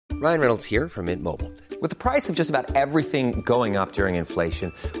Ryan Reynolds here from Mint Mobile. With the price of just about everything going up during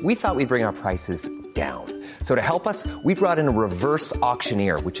inflation, we thought we'd bring our prices down. So to help us, we brought in a reverse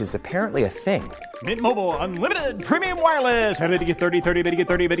auctioneer, which is apparently a thing. Mint Mobile Unlimited Premium Wireless. How to get 30, 30, bit to get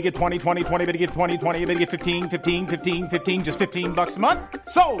 30, bit to get 20, 20, 20, bit to get 20, 20, bit to get 15, 15, 15, 15, just $15 a month?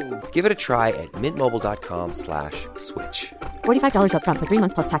 Sold! Give it a try at mintmobile.com/switch. $45 up front for 3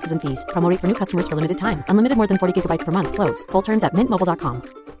 months plus taxes and fees. Promo rate for new customers for limited time. Unlimited more than 40 gigabytes per month. Slows full terms at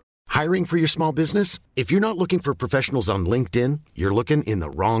mintmobile.com. Hiring for your small business? If you're not looking for professionals on LinkedIn, you're looking in the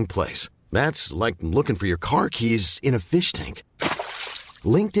wrong place. That's like looking for your car keys in a fish tank.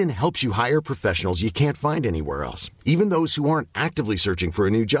 LinkedIn helps you hire professionals you can't find anywhere else, even those who aren't actively searching for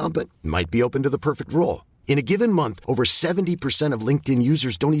a new job but might be open to the perfect role. In a given month, over 70% of LinkedIn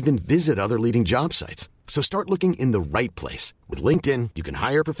users don't even visit other leading job sites. So start looking in the right place. With LinkedIn, you can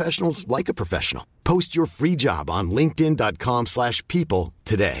hire professionals like a professional. Post your free job on linkedin.com/people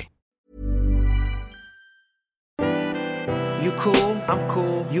today. You cool, I'm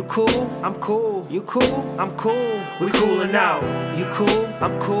cool. You cool, I'm cool. You cool, I'm cool. We coolin' out. You cool,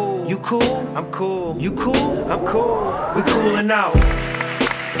 I'm cool. You cool, I'm cool. You cool, I'm cool. We coolin' out.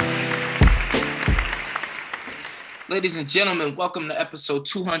 Ladies and gentlemen, welcome to episode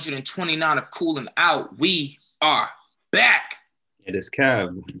 229 of Coolin' Out. We are back. It is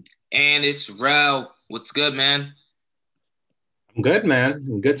Kev. And it's Rel. What's good, man? I'm good, man.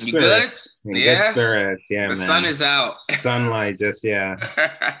 In good spirits. You good? Good spirits, yeah, the man. sun is out. Sunlight just,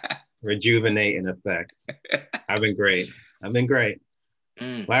 rejuvenating effects. I've been great.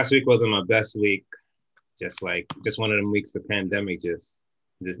 Last week wasn't my best week. Just one of them weeks the pandemic just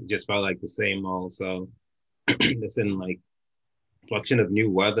felt like the same old. So this in like fluctuation of new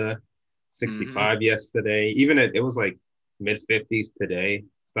weather, 65 yesterday. Even it was like mid 50s today,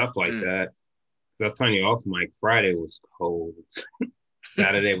 stuff like that. I was telling you off mic, Friday was cold.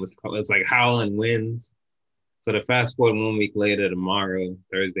 Saturday was cold. It's like howling winds. So to fast forward 1 week later, tomorrow,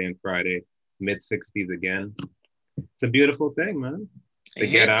 Thursday and Friday, mid 60s again. It's a beautiful thing, man. To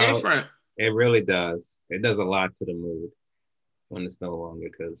get out. Different. It really does. It does a lot to the mood when it's no longer,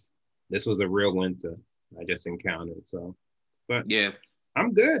 because this was a real winter I just encountered. So, but yeah,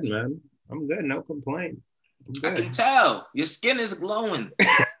 I'm good, man. I'm good. No complaints. I can tell your skin is glowing.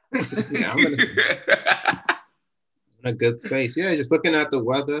 Yeah, I'm in a good space. Yeah, just looking at the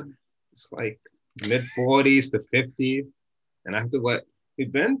weather, it's like mid 40s to 50s, and after what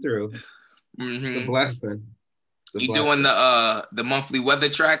we've been through, it's a blessing. Doing the monthly weather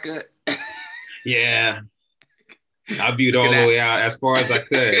tracker? Yeah, I viewed all the way out as far as I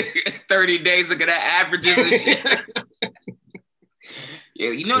could. 30 days, look at that averages and shit.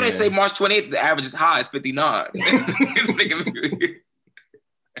 Yeah, you know they say March 28th, the average is high, it's 59.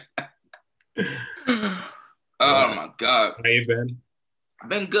 Oh my God. How you been? I've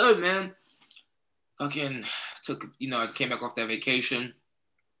been good, man. Fucking I came back off that vacation.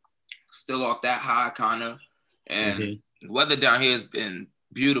 Still off that high, kind of. And the weather down here has been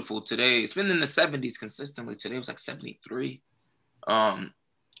beautiful today. It's been in the 70s consistently. Today was like 73.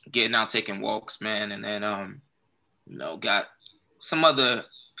 Getting out, taking walks, man. And then, got some other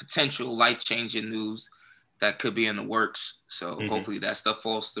potential life-changing news that could be in the works. So hopefully that stuff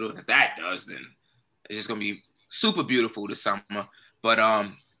falls through. And if that does, then it's just going to be super beautiful this summer. But,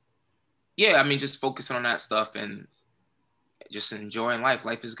 just focusing on that stuff and just enjoying life.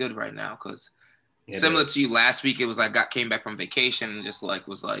 Life is good right now because similar to you last week, it was like came back from vacation and just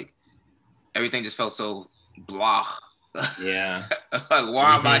was everything just felt so blah. Yeah.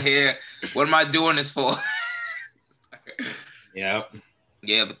 Why am I here? What am I doing this for? Yep.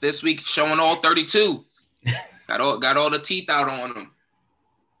 Yeah, but this week showing all 32. Got all the teeth out on them.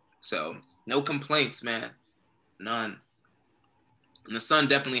 So no complaints, man. None. And the sun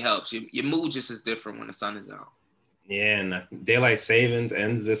definitely helps. Your mood just is different when the sun is out. Yeah, and daylight savings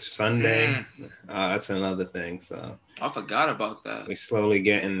ends this Sunday. That's another thing. So I forgot about that. We slowly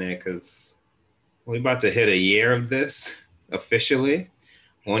getting there because we're about to hit a year of this officially.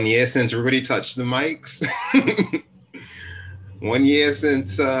 1 year since Rudy touched the mics. 1 year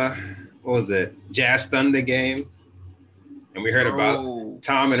since what was it? Jazz Thunder game, and we heard about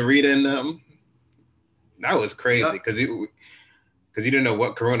Tom and Rita and them. That was crazy because you didn't know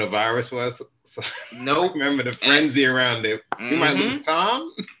what coronavirus was. So nope. Remember the frenzy around it. We might lose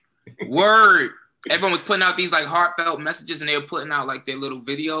Tom. Word. Everyone was putting out these heartfelt messages, and they were putting out their little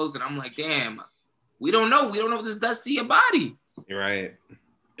videos, and I'm like, damn, we don't know. We don't know what this does to your body. You're right.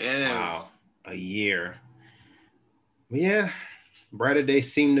 Yeah. Wow. A year. But yeah, brighter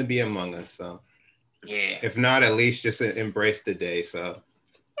days seem to be among us. So yeah. If not, at least just embrace the day. So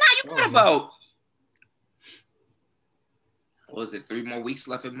you got about what was it, 3 more weeks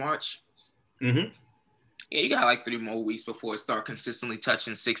left in March? Mm-hmm. Yeah, you got like 3 more weeks before it start consistently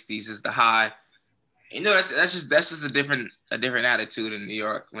touching 60s is the high. You know, that's just a different attitude in New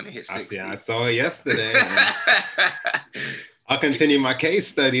York when it hits 60. I saw it yesterday. I'll continue my case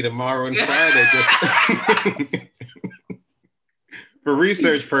study tomorrow and Friday just for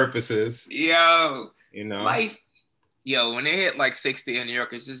research purposes. Yo, you know, life. Yo, when they hit like 60 in New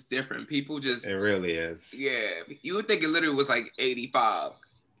York, it's just different. People just. It really is. Yeah, you would think it literally was like 85.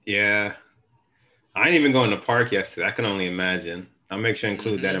 Yeah, I ain't even going to the park yesterday. I can only imagine. I'll make sure to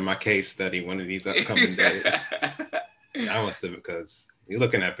include that in my case study one of these upcoming days. I must have, because you're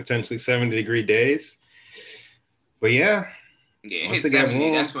looking at potentially 70-degree days. But yeah. Yeah, hit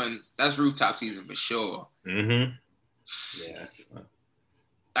 70. That's rooftop season for sure. Mm-hmm. Yeah. So.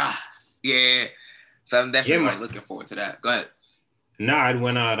 Yeah. So I'm definitely looking forward to that. Go ahead. No, I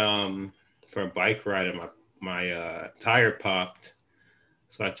went out for a bike ride and my tire popped.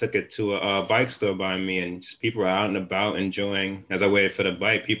 So I took it to a bike store by me, and just people were out and about enjoying. As I waited for the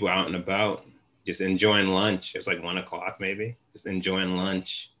bike, people were out and about, just enjoying lunch. It was like 1 o'clock maybe, just enjoying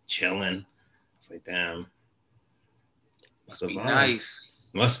lunch, chilling. It's like, damn. Must be nice.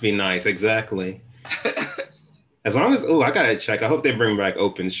 Must be nice, exactly. As long as, I gotta check. I hope they bring back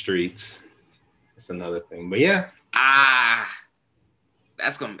open streets. That's another thing, but yeah.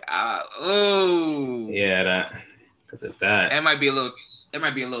 That's gonna be, Yeah, that, because of that. It might be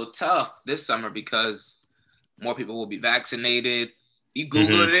a little tough this summer because more people will be vaccinated. You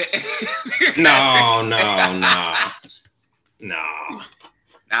Googled it? No.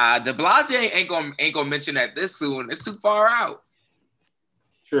 Nah, de Blasio ain't gonna mention that this soon. It's too far out.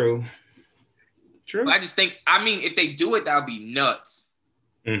 True. But I just think, if they do it, that'll be nuts.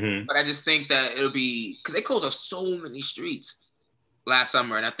 Mm-hmm. But I just think that it'll be, because they closed off so many streets last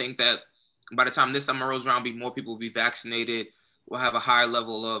summer, and I think that by the time this summer rolls around, more people will be vaccinated. We'll have a higher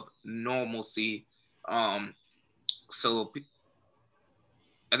level of normalcy. So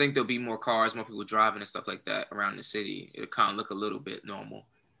I think there'll be more cars, more people driving and stuff like that around the city. It'll kind of look a little bit normal,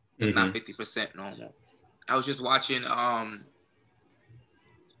 but not 50% normal. I was just watching, what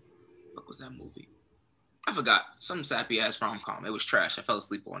was that movie? I forgot. Some sappy ass rom-com. It was trash. I fell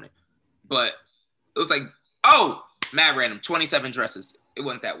asleep on it. But it was like, mad random. 27 Dresses. It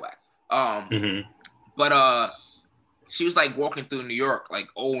wasn't that whack. But she was like walking through New York, like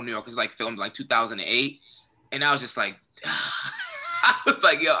old New York. It was like filmed like 2008. And I was just like, I was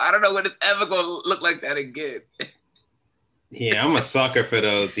like, yo, I don't know when it's ever going to look like that again. Yeah, I'm a sucker for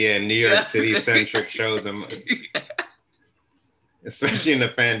those. Yeah, New York City centric shows. Especially in the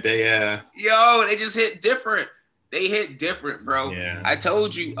fan day, yeah. Yo, they just hit different. They hit different, bro. Yeah. I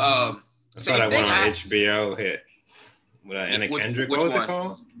told you. I saw that one on HBO hit. With Anna Kendrick. What was it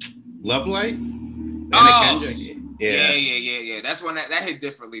called? Love Light? Anna Kendrick. Yeah. That's one that hit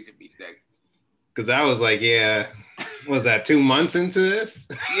differently to me today. Because I was like, yeah, was that 2 months into this?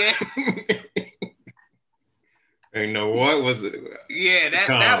 Yeah. You know what was it? Yeah,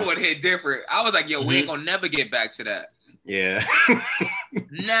 that one hit different. I was like, yo, we ain't gonna never get back to that. Yeah.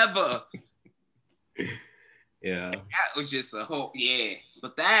 Never. Yeah. That was just a whole,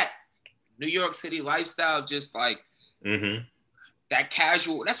 But that New York City lifestyle, just like that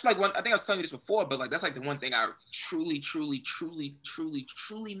casual, that's like one, I think I was telling you this before, but like that's like the one thing I truly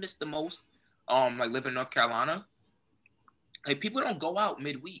miss the most. Like living in North Carolina. Like people don't go out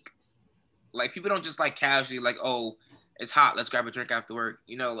midweek. Like people don't just like casually like, oh, it's hot, let's grab a drink after work.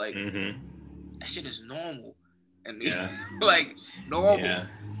 You know, like that shit is normal. And like normal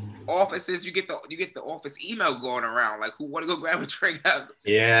offices, you get the office email going around, like who want to go grab a drink after?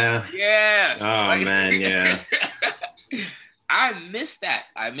 Yeah. Oh man, yeah. I miss that.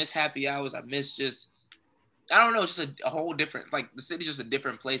 I miss happy hours. I miss just, I don't know, it's just a whole different, like the city's just a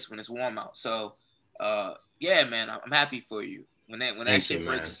different place when it's warm out. So yeah, man, I'm happy for you. When that shit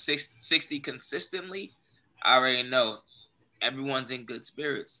breaks 60 consistently, I already know everyone's in good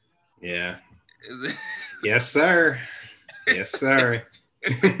spirits. Yeah. Yes, sir. Yes, sir.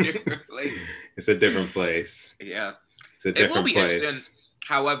 It's a different place. It's a different place. Yeah. It's a different place. It will be interesting,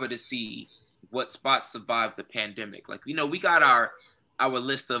 however, to see what spots survived the pandemic. Like, you know, we got our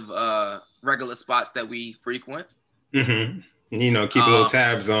list of regular spots that we frequent. You know, keep a little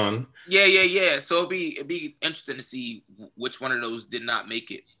tabs on. Yeah. So it'd be interesting to see which one of those did not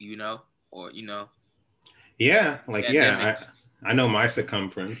make it, you know, or, you know. Yeah, like, pandemic. I know my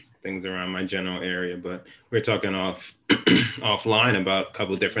circumference, things around my general area, but we're talking offline about a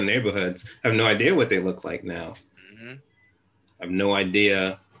couple different neighborhoods. I have no idea what they look like now. I have no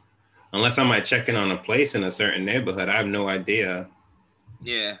idea. Unless I might check in on a place in a certain neighborhood, I have no idea.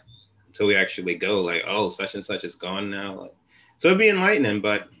 Yeah. Until we actually go, like, oh, such and such is gone now. Like, So it'd be enlightening,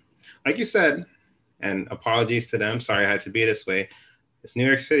 but like you said, and apologies to them. Sorry I had to be this way. It's New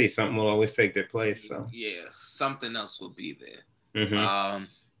York City. Something will always take their place. So yeah, something else will be there. Mm-hmm.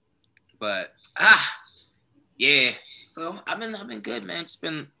 But yeah. So I've been good, man. It's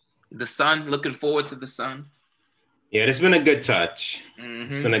been the sun. Looking forward to the sun. Yeah, it's been a good touch.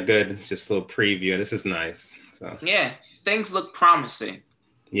 Mm-hmm. It's been a good, just little preview. This is nice. So yeah, things look promising.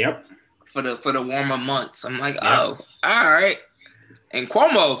 Yep. For the warmer months, I'm like, oh, all right. And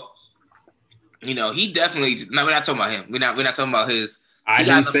Cuomo, you know, he definitely. No, we're not talking about him. We're not talking about his. I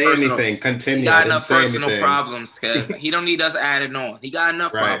didn't say anything. Continue. He got enough personal problems, cause he don't need us added on. He got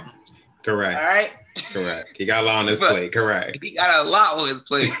enough problems. Correct. All right. Correct. He got a lot on his plate. Correct. He got a lot on his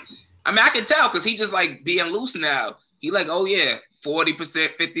plate. I mean, I can tell because he just like being loose now. He like, oh yeah,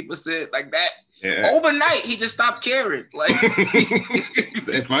 40%, 50%, like that. Yeah. Overnight, he just stopped caring. Like,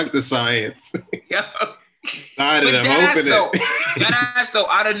 fuck the science. Yeah. Tired of them. That ass though,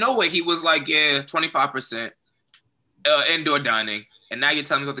 out of nowhere, he was like, yeah, 25% indoor dining. And now you're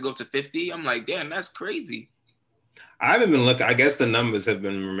telling me to go to 50? I'm like, damn, that's crazy. I haven't been looking. I guess the numbers have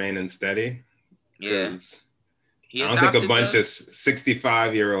been remaining steady. Yeah. I don't think a bunch of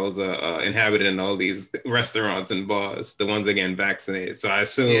 65-years are inhabiting all these restaurants and bars, the ones that are getting vaccinated. So I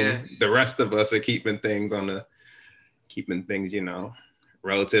assume the rest of us are keeping things, you know,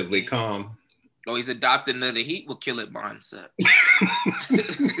 relatively calm. Oh, he's adopting the heat will kill it mindset.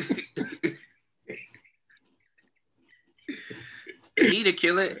 Heat to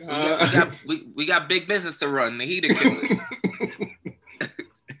kill it. We got big business to run. The heat to kill it.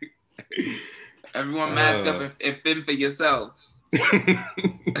 Everyone mask up and fend for yourself.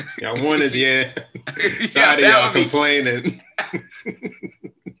 Y'all wanted, tired of y'all complaining.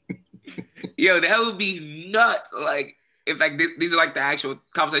 Yo, that would be nuts. Like, if like these are like the actual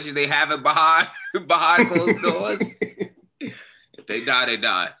conversations they have behind closed doors. If they die, they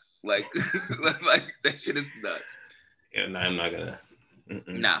die. Like that shit is nuts. Yeah, no, I'm not gonna.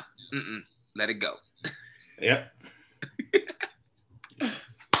 Nah, let it go. Yep. But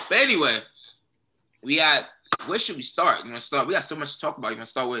anyway, where should we start? You want to start? We got so much to talk about. You want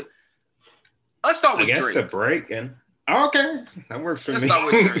to start with? Let's start with Drake. I guess the break and okay, that works for me. Let's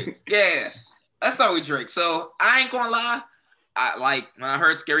start with Drake. Yeah, let's start with Drake. So I ain't gonna lie. I like when I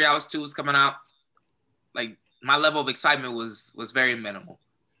heard Scary Hours 2 was coming out. Like my level of excitement was very minimal.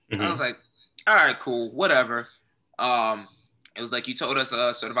 Mm-hmm. I was like, all right, cool, whatever. It was like you told us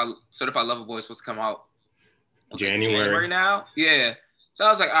Certified Lover Boy was supposed to come out January now. Yeah. So I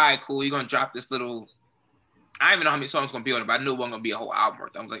was like, all right, cool. You're gonna drop this little. I don't even know how many songs gonna be on it, but I knew it wasn't gonna be a whole album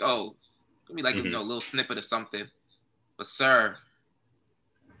worth. I was like, oh, gonna be like a little snippet of something. But sir,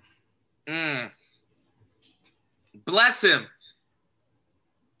 bless him.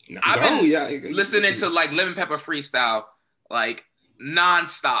 I've been listening to like Lemon Pepper Freestyle like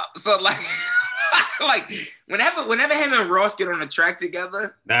nonstop. So like, like whenever him and Ross get on a track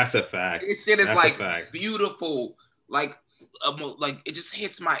together, that's a fact. This shit is like beautiful. Like it just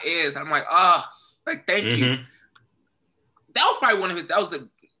hits my ears. I'm like, like thank you. That was probably one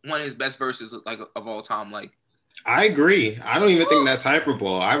of his best verses like of all time. Like, I agree. I don't even think that's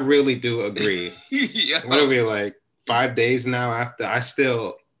hyperbole. I really do agree. Yeah. What are we like 5 days now after?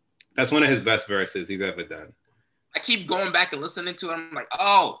 That's one of his best verses he's ever done. I keep going back and listening to it. I'm like,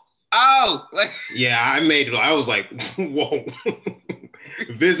 oh, like yeah. I was like, whoa.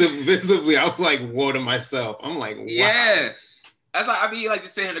 Visibly, I was like, whoa to myself. I'm like, wow. Yeah. That's like I be like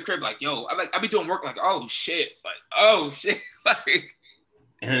just sitting in the crib, like, yo, I be doing work like, oh shit, like,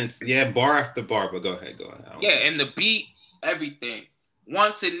 and it's bar after bar. But go ahead. Yeah, and the beat, everything,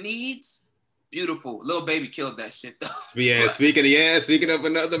 wants and needs, beautiful. Lil Baby killed that shit though. Yeah, speaking of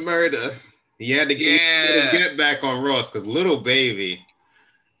another murder, he had to get back on Ross because Lil Baby,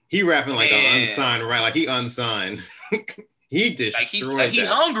 he rapping like an unsigned right, like he unsigned. He destroyed that. He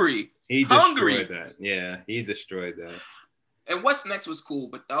hungry. He destroyed that. Yeah, he destroyed that. And What's Next was cool,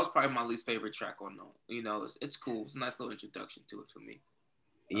 but that was probably my least favorite track on the. You know, it's cool. It's a nice little introduction to it for me.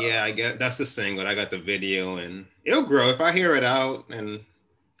 Yeah, I get that's the single. I got the video, and it'll grow if I hear it out. And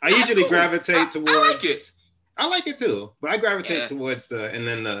I usually gravitate towards. I like it. I like it too, but I gravitate towards and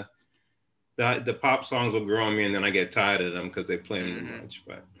then the pop songs will grow on me, and then I get tired of them because they play too much.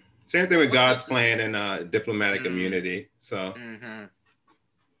 But same thing with God's Plan and Diplomatic Immunity. So.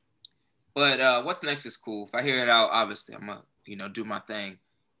 But What's Next is cool. If I hear it out, obviously I'm gonna do my thing.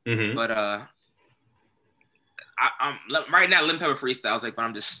 But I'm right now Lemon Pepper Freestyle is like when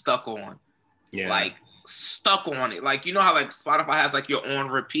I'm just stuck on. Yeah. Like stuck on it. Like you know how like Spotify has like your on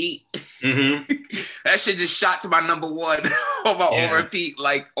repeat. That shit just shot to my number one on my on repeat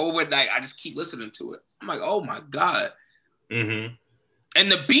like overnight. I just keep listening to it. I'm like, oh my God. Mm-hmm.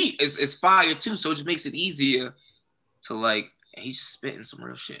 And the beat is fire too, so it just makes it easier to like. He's just spitting some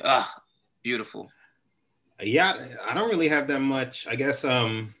real shit. Ah, beautiful. Yeah, I don't really have that much. I guess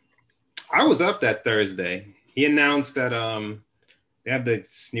I was up that Thursday. He announced that they have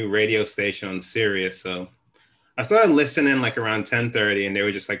this new radio station on Sirius, so I started listening like around 10:30, and they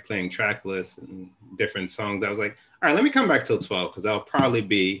were just like playing track lists and different songs. I was like, all right, let me come back till 12 because I'll probably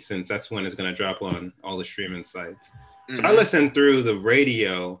be, since that's when it's gonna drop on all the streaming sites. So I listened through the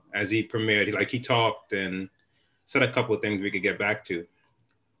radio as he premiered. He talked and said a couple of things we could get back to.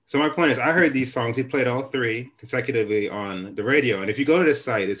 So my point is, I heard these songs. He played all three consecutively on the radio. And if you go to this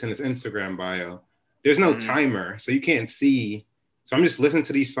site, it's in his Instagram bio. There's no timer, so you can't see. So I'm just listening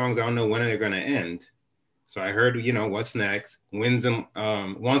to these songs. I don't know when they're going to end. So I heard, what's next? Wins and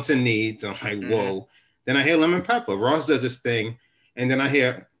Wants and Needs. I'm like, whoa. Then I hear Lemon Pepper. Ross does this thing. And then I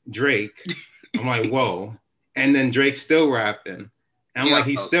hear Drake. I'm like, whoa. And then Drake's still rapping. And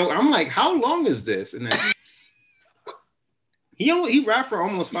I'm like, how long is this? And then he rapped for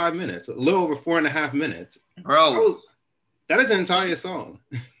almost 5 minutes, a little over 4.5 minutes. Bro. That is an entire song.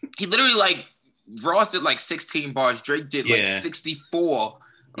 He literally Ross did 16 bars. Drake did 64.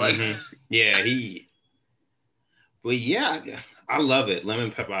 Yeah, but yeah, I love it.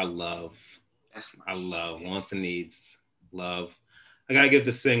 Lemon Pepper, I love. I love. Wants and Needs, love. I gotta give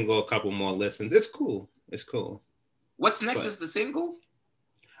the single a couple more listens. It's cool. What's next is the single?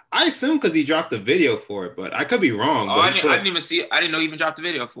 I assume because he dropped a video for it, but I could be wrong. Oh, I didn't even see it. I didn't know he even dropped a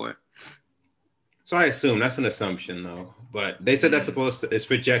video for it. So I assume that's an assumption, though. But they said it's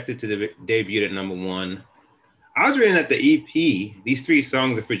projected to debut at number 1. I was reading that the EP, these 3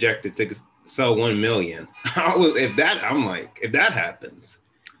 songs are projected to sell 1 million. If that happens,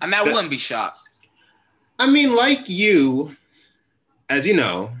 I mean, I wouldn't be shocked. I mean, like you, as you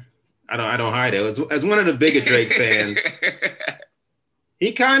know, I don't hide it. As one of the bigger Drake fans.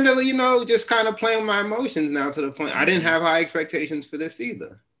 He kind of, just kind of playing my emotions now to the point. I didn't have high expectations for this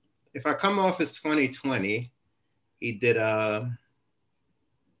either. If I come off as 2020, he did,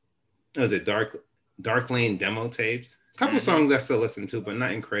 Dark Lane demo tapes. A couple songs I still listen to, but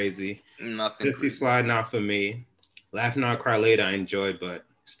nothing crazy. Nothing crazy. Slide, Not For Me. Laugh Now, Cry Later, I enjoyed, but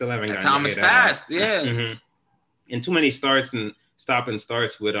still haven't gotten time has passed, yeah. Mm-hmm. And too many starts and stop and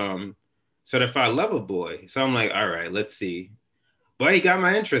starts with Certified Lover Boy. So I'm like, all right, let's see. But he got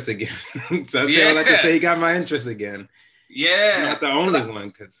my interest again. So I like to say he got my interest again. Yeah. Not the only one,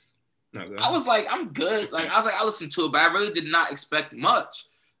 because I was like, I'm good. I listened to it, but I really did not expect much.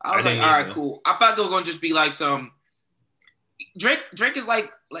 I was like, all right, cool. I thought they were gonna just be like some Drake is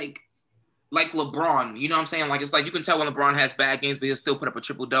like LeBron. You know what I'm saying? It's like you can tell when LeBron has bad games, but he'll still put up a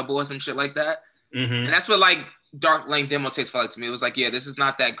triple-double or some shit like that. Mm-hmm. And that's what Dark Lane demo takes felt to me. It was like, yeah, this is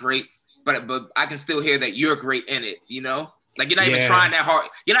not that great, but I can still hear that you're great in it, You're not even trying that hard.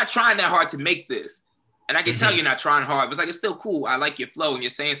 You're not trying that hard to make this. And I can tell you're not trying hard. But it's still cool. I like your flow and you're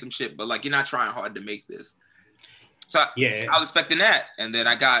saying some shit, but you're not trying hard to make this. So I was expecting that. And then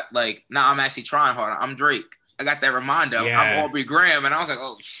I got I'm actually trying hard. I'm Drake. I got that reminder. I'm Aubrey Graham. And I was like,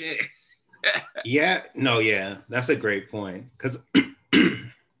 oh shit. That's a great point. Because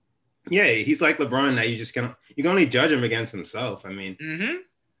he's like LeBron now. You can only judge him against himself. I mean,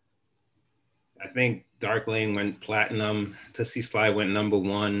 I think Dark Lane went platinum. Tootsie Slide went number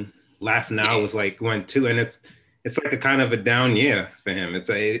 1. Laugh Now was went 2, and it's like a kind of a down year for him.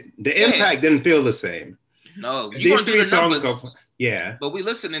 The impact didn't feel the same. No, these 3 songs go. But we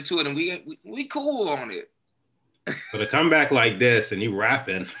listening to it and we cool on it. But to come back like this and he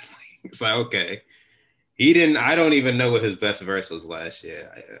rapping, it's like okay, he didn't. I don't even know what his best verse was last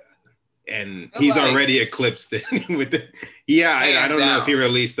year. And he's already eclipsed it with the. I don't know if he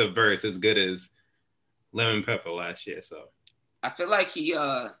released a verse as good as Lemon Pepper last year. So I feel like he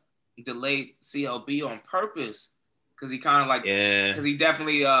delayed CLB on purpose because he kind of because he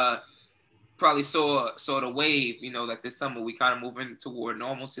definitely probably saw the wave. This summer we kind of moving toward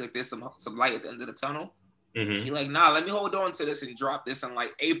normalcy. There's some light at the end of the tunnel. Mm-hmm. He let me hold on to this and drop this in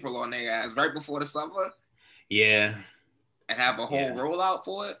April on their ass right before the summer. Yeah, and have a whole rollout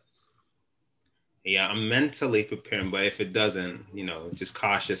for it. Yeah, I'm mentally preparing, but if it doesn't, just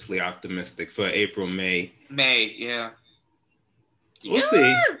cautiously optimistic for April, May. May, yeah. We'll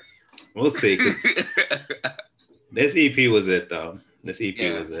see. We'll see. This EP was it, though. This EP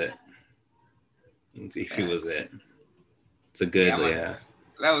was it. This EP was it. It's a good,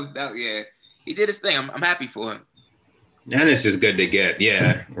 That. He did his thing. I'm happy for him. And it's just good to get,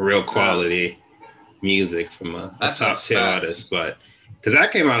 real quality music from a top tier artist. But because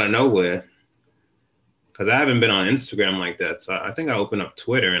that came out of nowhere. Because I haven't been on Instagram like that. So I think I opened up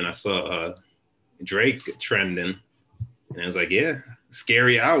Twitter and I saw Drake trending And I was like, yeah,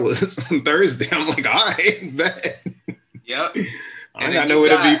 scary hours on Thursday. I'm like, all right, bet. Yep. I got nowhere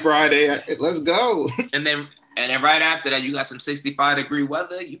to be Friday. Let's go. And then right after that, you got some 65-degree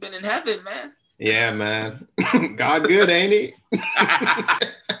weather. You've been in heaven, man. Yeah, man. God good, ain't he?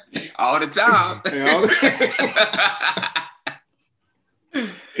 All the time.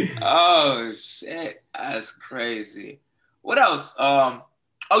 Oh shit, that's crazy. What else?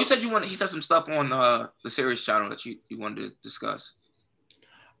 You said he said some stuff on the series channel that you wanted to discuss.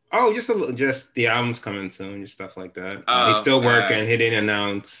 Oh, just the album's coming soon, just stuff like that. Oh, he's still working. He didn't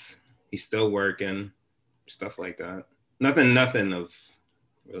announce. He's still working, stuff like that. Nothing of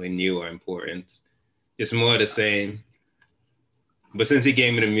really new or important. Just more of the same. But since he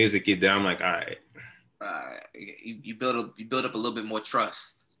gave me the music, I'm like, all right. You build up a little bit more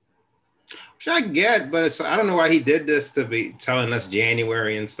trust. Which I get, but I don't know why he did this to be telling us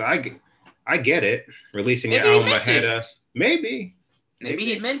January and stuff. I get it. Releasing your album ahead of maybe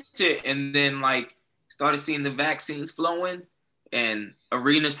he meant it, and then like started seeing the vaccines flowing, and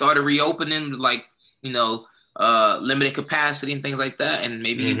arenas started reopening, like limited capacity and things like that, and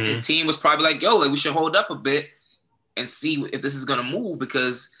maybe his team was probably like, yo, like we should hold up a bit and see if this is gonna move,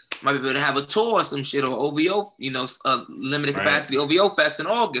 because might be able to have a tour or some shit, or OVO, limited capacity OVO Fest in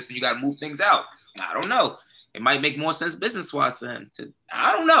August, and you got to move things out. I don't know. It might make more sense business-wise for him.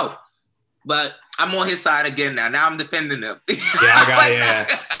 I don't know. But I'm on his side again now. Now I'm defending him.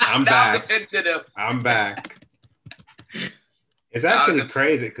 I'm back. I'm back. It's actually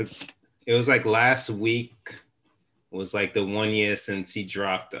crazy because it was like last week was like the 1 year since he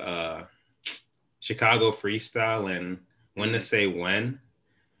dropped Chicago Freestyle and When to Say When.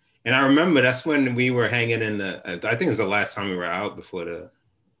 And I remember that's when we were hanging in I think it was the last time we were out before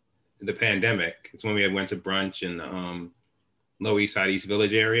the pandemic. It's when we went to brunch in the Lower East Side, East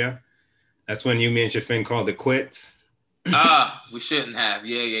Village area. That's when me and Shafin called it quits. We shouldn't have.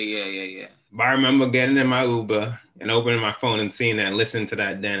 Yeah. But I remember getting in my Uber and opening my phone and seeing that and listening to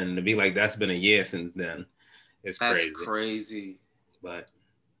that then, and to be like, that's been a year since then. That's crazy. But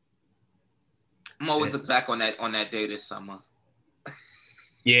I'm always look back on that day this summer.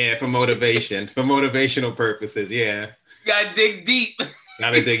 Yeah, for motivation, for motivational purposes. Yeah. You gotta dig deep.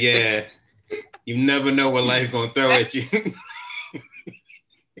 Gotta dig, yeah. You never know what life's gonna throw at you.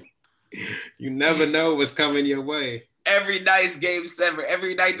 You never know what's coming your way. Every night's Game 7,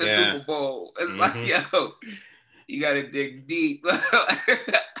 every night the Super Bowl. It's like, yo, you gotta dig deep.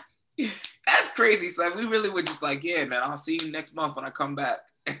 That's crazy, son. We really were just like, yeah, man, I'll see you next month when I come back.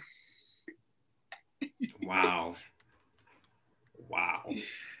 Wow.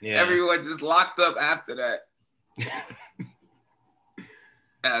 Yeah. Everyone just locked up after that.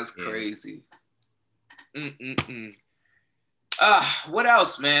 That's crazy. What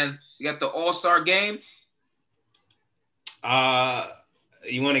else, man? You got the All-Star game?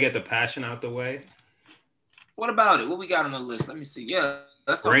 You want to get the passion out the way? What about it? What we got on the list? Let me see. Yeah,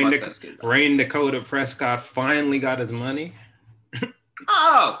 let's talk about that. Rain Dakota Prescott finally got his money.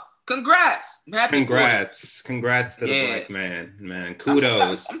 Oh, congrats. Congrats to the black man.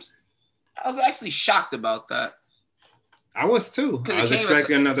 Kudos. I was actually shocked about that. I was too. I was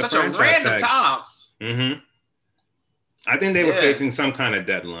expecting another such franchise a random tag. time. I think they were facing some kind of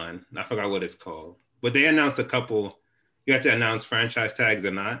deadline. I forgot what it's called. But they announced a couple. You have to announce franchise tags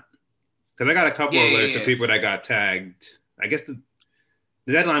or not. Because I got a couple alerts of people that got tagged. I guess the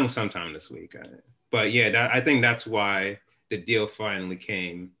deadline was sometime this week. But I think that's why the deal finally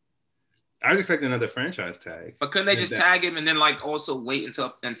came. I was expecting another franchise tag. But couldn't they just tag him and then like also wait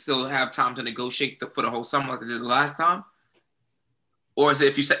until and still have time to negotiate for the whole summer like they did the last time? Or is it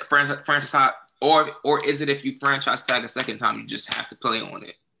if you set franchise tag, or is it if you franchise tag a second time, you just have to play on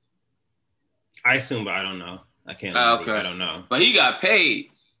it? I assume, but I don't know. I can't. Okay. I don't know. But he got paid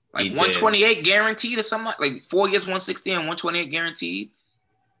like 128 guaranteed or something, like 4 years, 160 and 128 guaranteed.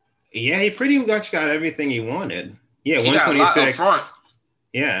 Yeah, he pretty much got everything he wanted. Yeah, he 126. Got a lot up front.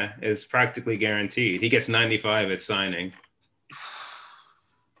 Yeah, it's practically guaranteed. He gets 95 at signing.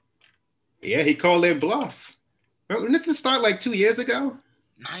 Yeah, he called their bluff. Remember, didn't this start like 2 years ago?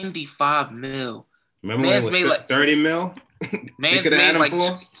 95 mil. Remember when it was made like 30 mil? Man's made like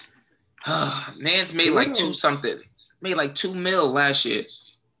man's made like two something. Made like 2 mil last year.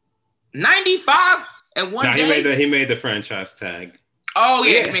 95 and one day. He made the franchise tag. Oh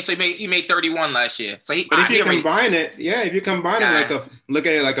yeah, he made 31 last year. So if you combine it look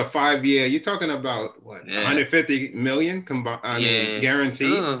at it like a 5 year, you're talking about what 150 million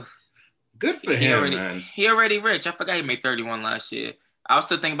guaranteed. Ugh. Good for him, man. He already rich. I forgot he made 31 last year. I was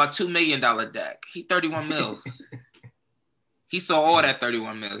still thinking about $2 million deck. He 31 mils. He saw all that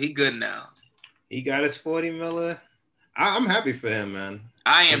 31 mil. He good now. He got his 40 miller. I'm happy for him, man.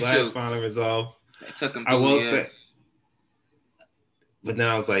 I am glad too. It's finally resolved. It took him. I will say, but then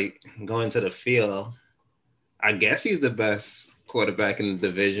I was like going to the field. I guess he's the best quarterback in the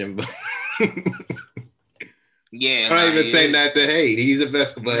division, but yeah, I'm not even saying that to hate. He's the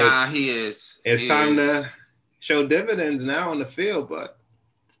best, but he is. It's time to show dividends now on the field, but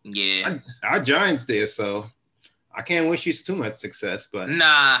yeah, our Giants there, so I can't wish you too much success, but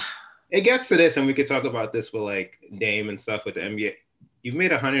it gets to this, and we could talk about this with like Dame and stuff with the NBA. You've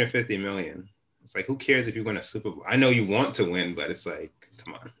made $150 million. It's like, who cares if you win a Super Bowl? I know you want to win, but it's like,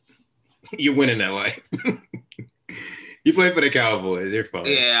 come on, you're winning that life. You play for the Cowboys, you're fine.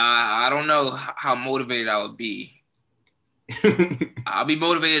 Yeah, I don't know how motivated I would be. I'll be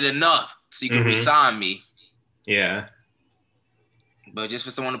motivated enough so you can resign me. Yeah. But just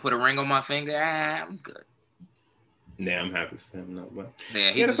for someone to put a ring on my finger, I'm good. Yeah, I'm happy for him. No, but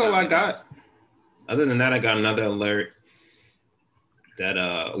yeah, that's all I got. Other than that, I got another alert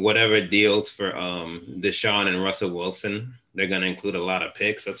that whatever deals for Deshaun and Russell Wilson, they're gonna include a lot of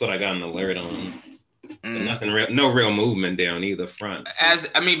picks. That's what I got an alert on. Nothing real, no real movement there on either front. So.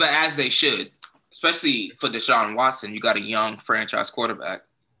 But as they should, especially for Deshaun Watson, you got a young franchise quarterback.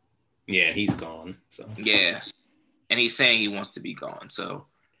 Yeah, he's gone. So yeah, and he's saying he wants to be gone. So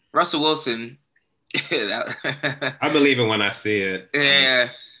Russell Wilson, I believe it when I see it. Yeah,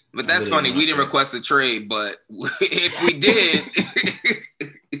 but that's funny. We didn't request a trade, but if we did,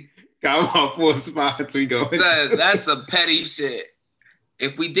 got on 4 spots. We go. That's some petty shit.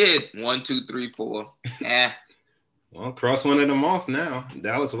 If we did 1, 2, 3, 4, Well, cross one of them off now.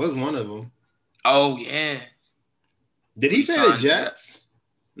 Dallas was one of them. Oh yeah. Did he say the Jets?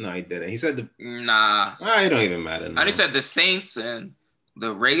 That. No, he didn't. He said the. Nah. It don't even matter. No. And he said the Saints and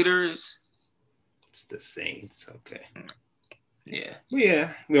the Raiders. It's the Saints. Okay. Yeah. Well,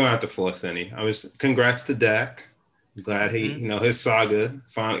 yeah, we don't have to force any. Congrats to Dak. Glad he, his saga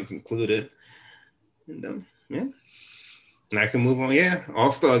finally concluded. And yeah. And I can move on. Yeah,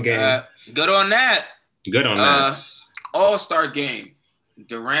 All-Star game. Good on that. Good on that. All-Star game.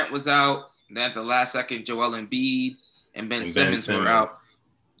 Durant was out. Then at the last second, Joel Embiid and Ben Simmons were out.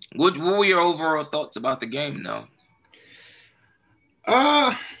 What were your overall thoughts about the game, though?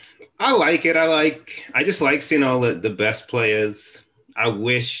 I like it. I just like seeing all the best players. I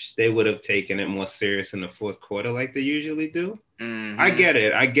wish they would have taken it more serious in the fourth quarter like they usually do. Mm-hmm. I get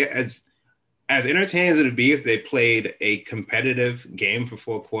it. I get as entertaining as it would be if they played a competitive game for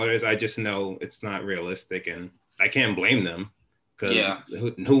 4 quarters. I just know it's not realistic, and I can't blame them because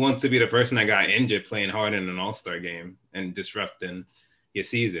who wants to be the person that got injured playing hard in an All-Star game and disrupting your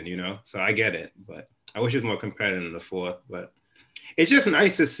season, So I get it, but I wish it was more competitive in the fourth. But it's just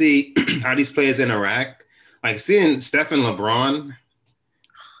nice to see how these players interact. Like seeing Steph and LeBron,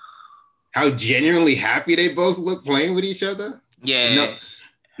 how genuinely happy they both look playing with each other. Yeah.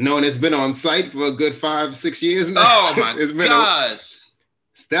 Knowing it's been on site for a good 5-6 years now. Oh my God.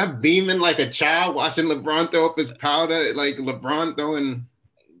 Steph beaming like a child watching LeBron throw up his powder, like LeBron throwing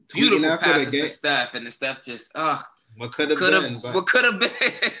beautiful passes to Steph, and the Steph just what could have been. What could have been.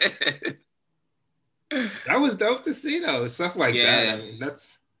 That was dope to see though. Stuff like that. I mean,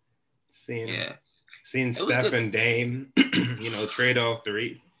 that's seeing Steph and Dame, trade off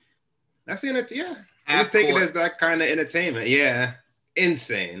 3. That's yeah. Just take it as that kind of entertainment. Yeah.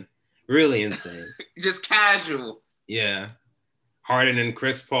 Insane. Really insane. Just casual. Yeah. Harden and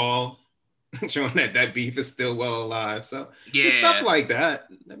Chris Paul showing that beef is still well alive. So just stuff like that.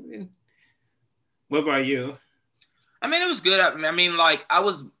 I mean, what about you? I mean, it was good. I mean, like I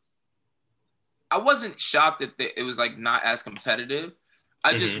wasn't shocked that it was like not as competitive.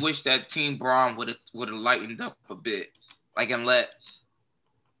 I just wish that Team Braun would have lightened up a bit, like, and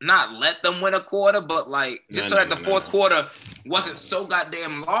not let them win a quarter, but like just so that the fourth quarter wasn't so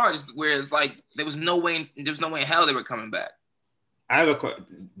goddamn large, where it's like there was no way in hell they were coming back. I have a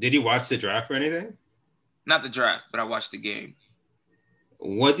question. Did you watch the draft or anything? Not the draft, but I watched the game.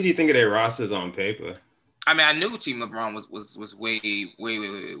 What did you think of their rosters on paper? I mean, I knew Team LeBron was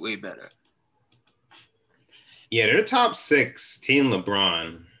way better. Yeah, their top 6, Team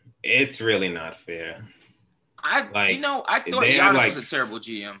LeBron. It's really not fair. I thought Giannis was a terrible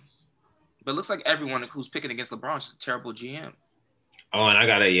GM, but it looks like everyone who's picking against LeBron is a terrible GM. Oh, and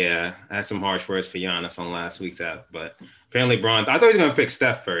I had some harsh words for Giannis on last week's app, but apparently Braun, I thought he was going to pick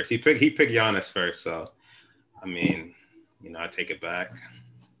Steph first. He picked Giannis first, so I mean, I take it back,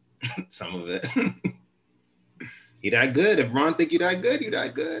 some of it. He that good. If Braun think you that good, you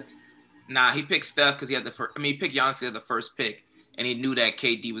that good. Nah, he picked Steph because he had the first. I mean, he picked Giannis because he had the first pick, and he knew that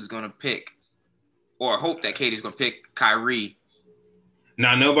KD was going to pick. Or hope that Katie's gonna pick Kyrie.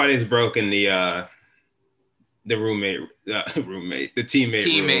 Now nobody's broken the the the teammate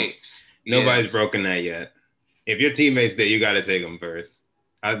rule. Nobody's broken that yet. If your teammate's there, you got to take them first.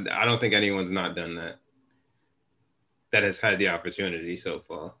 I don't think anyone's not done that. That has had the opportunity so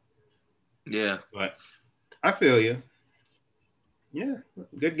far. Yeah. But I feel you. Yeah,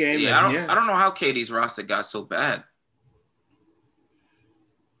 good game. Yeah, I don't know how KD's roster got so bad.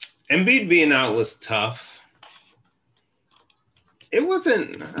 Embiid being out was tough. It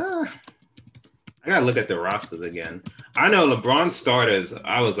wasn't. I gotta look at the rosters again. I know LeBron starters.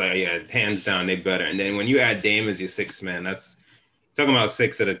 I was like, yeah, hands down, they better. And then when you add Dame as your sixth man, that's talking about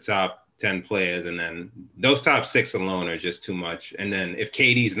 6 of the top 10 players, and then those top 6 alone are just too much. And then if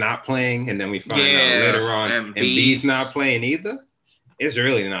KD's not playing, and then we find out later on Embiid's not playing either, it's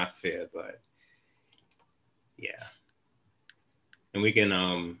really not fair. But yeah, and we can.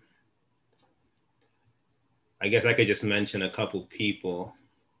 I guess I could just mention a couple people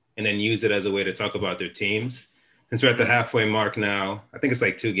and then use it as a way to talk about their teams. Since we're at the halfway mark now, I think it's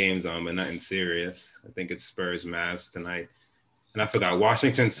like 2 games on, but nothing serious. I think it's Spurs Mavs tonight. And I forgot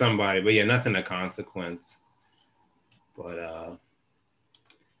Washington somebody, but yeah, nothing of consequence. But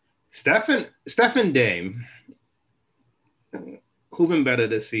Stephen Dame, who been better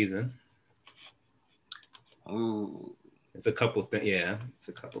this season? Ooh. It's a couple things. Yeah, it's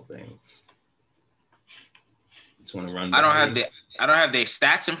a couple things. Just want to run. I don't have their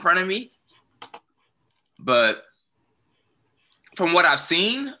stats in front of me, but from what I've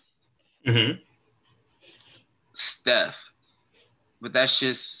seen, Steph. But that's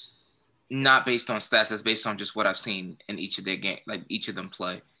just not based on stats. That's based on just what I've seen in each of their game, like each of them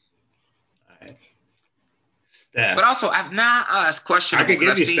play. All right. Steph. But also, it's questionable. I could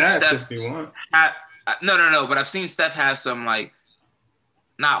give you stats Steph, if you want. No. But I've seen Steph have some like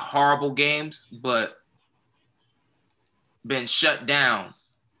not horrible games, but been shut down.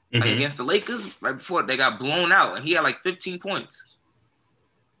 Like against the Lakers right before they got blown out, and he had like 15 points.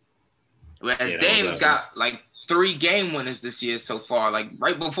 Whereas Dame's got like 3 game winners this year so far, like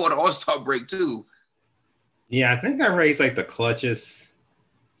right before the All-Star break too. Yeah, I think I raised like the clutches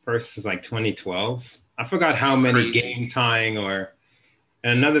first since like 2012. I forgot how many game tying and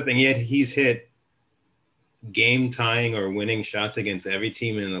another thing, he's hit game tying or winning shots against every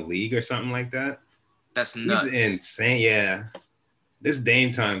team in the league or something like that. That's nuts. He's insane. Yeah. This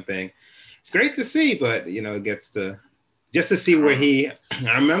Dame time thing. It's great to see, but it gets to just to see where I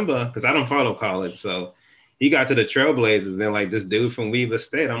remember, because I don't follow college, so he got to the Trailblazers. They're like, this dude from Weber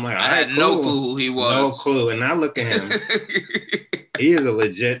State. I'm like, I had no clue who he was. No clue. And now look at him. He is a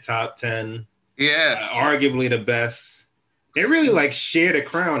legit top 10. Yeah. Arguably the best. They really like share the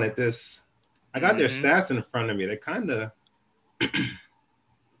crown at this. I got their stats in front of me. They kind of.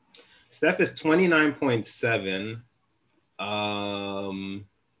 Steph is 29.7.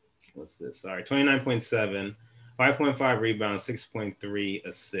 What's this? Sorry, 29.7, 5.5 rebounds, 6.3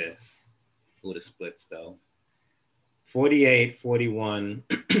 assists. Ooh, the splits though. 48, 41,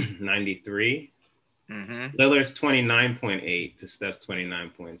 93. Lillard's 29.8 to Steph's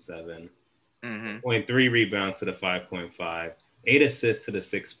 29.7. 0.3 rebounds to the 5.5. 8 assists to the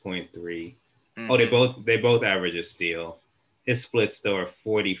 6.3. Oh, they both average a steal. His splits though are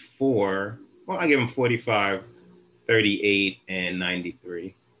 44. Well, I give him 45, 38, and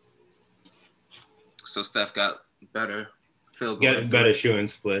 93. So Steph got better field goal. Got better shooting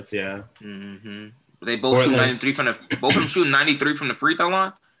splits, yeah. They both shoot 93 both of them shooting 93 from the free throw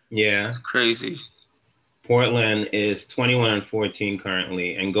line? Yeah. It's crazy. Portland is 21-14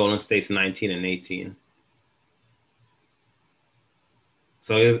 currently, and Golden State's 19-18.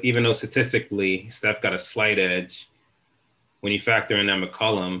 So even though statistically Steph got a slight edge, when you factor in that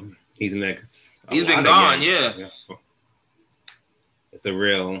McCollum, he's mixed. He's been gone, yeah. It's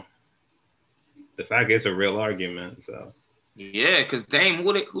the fact is a real argument. So yeah, because Dame,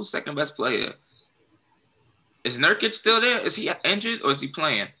 who's second best player? Is Nurkic still there? Is he injured or is he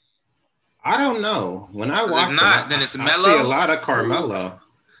playing? I don't know. When I watch then it's Melo. I see a lot of Carmelo.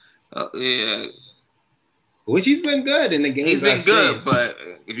 Yeah. Which he's been good in the games. He's been good, but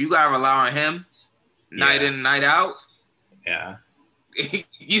if you gotta rely on him night in, night out. Yeah.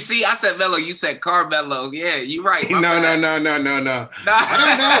 You see, I said Melo, you said Carmelo. Yeah, you're right. No. I don't know.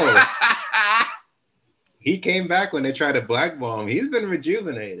 He came back when they tried to blackball him. He's been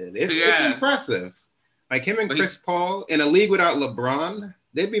rejuvenated. It's impressive. Like him and Chris Paul in a league without LeBron,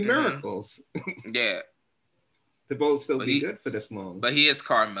 they'd be miracles. Yeah. To both still be good for this long. But he is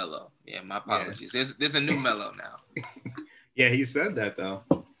Carmelo. Yeah, my apologies. Yeah. There's a new Melo now. Yeah, he said that though.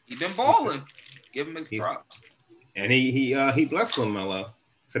 He's been balling. Give him his props. And he blessed LaMelo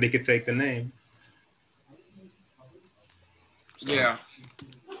so he could take the name. So. Yeah.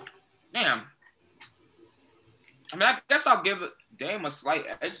 Damn. I mean, I guess I'll give Dame a slight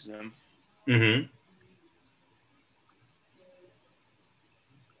edge to him. Mm-hmm.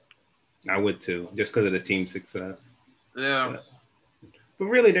 I would too, just because of the team success. Yeah. But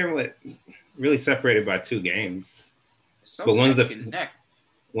really, they're really separated by 2 games. So but one's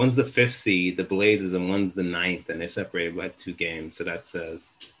the 5th seed, the Blazers, and one's the 9th, and they're separated by 2 games. So that says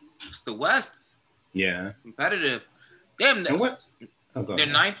it's the West. Yeah. Competitive. Damn. And what? They're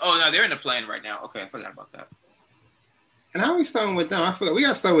 9th. Oh no, they're in the play-in right now. Okay, I forgot about that. And how are we starting with them? I feel we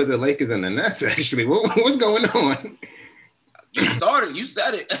got to start with the Lakers and the Nets. Actually, what's going on? You started. You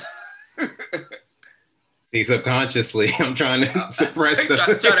said it. See, subconsciously, I'm trying to suppress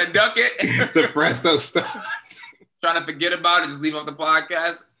trying to duck it. Suppress those thoughts. Trying to forget about it. Just leave off the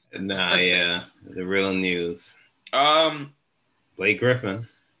podcast. Nah, yeah, the real news. Blake Griffin.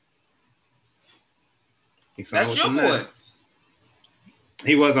 That's your boy.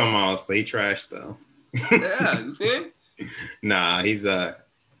 He was on my All-Star. He trashed though. Yeah, you see? Nah, he's what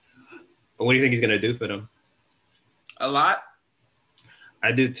do you think he's gonna do for them? A lot.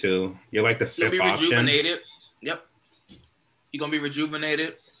 I do too. You're like the 5th option. Rejuvenated. Yep. You're gonna be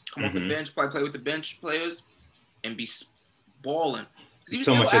rejuvenated. Come off the bench, probably play with the bench players, and be balling.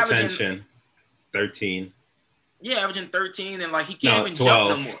 So much attention. 13. Yeah, averaging 13, and like he can't even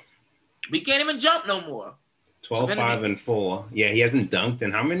jump no more. We can't even jump no more. 12, 5, and 4. Yeah, he hasn't dunked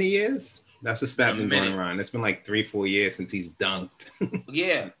in how many years? That's a stat been going around. It's been like 3-4 years since he's dunked.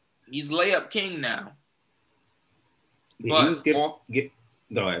 Yeah, he's layup king now. But go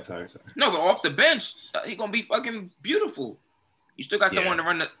ahead, sorry. No, but off the bench, he's gonna be fucking beautiful. You still got someone to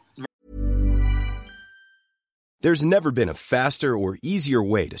run the. There's never been a faster or easier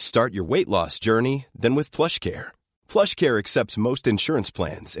way to start your weight loss journey than with PlushCare. PlushCare accepts most insurance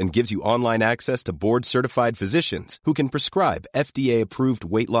plans and gives you online access to board-certified physicians who can prescribe FDA-approved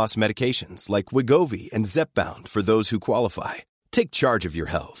weight loss medications like Wegovy and Zepbound for those who qualify. Take charge of your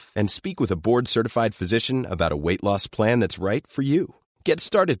health and speak with a board-certified physician about a weight loss plan that's right for you. Get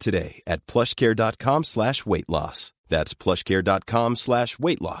started today at plushcare.com/weight-loss. That's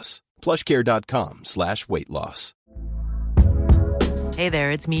plushcare.com/weight-loss. plushcare.com/weight-loss. Hey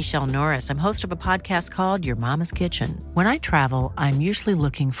there, it's Michelle Norris. I'm host of a podcast called Your Mama's Kitchen. When I travel, I'm usually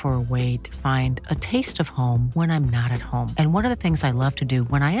looking for a way to find a taste of home when I'm not at home. And one of the things I love to do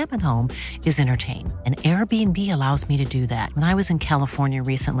when I am at home is entertain. And Airbnb allows me to do that. When I was in California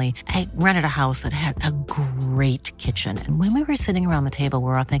recently, I rented a house that had a great kitchen. And when we were sitting around the table, we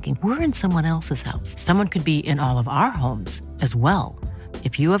were all thinking, we're in someone else's house. Someone could be in all of our homes as well.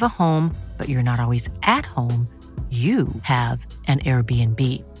 If you have a home, but you're not always at home, you have an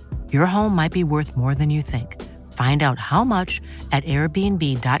Airbnb. Your home might be worth more than you think. Find out how much at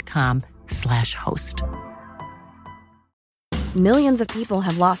airbnb.com/host. Millions of people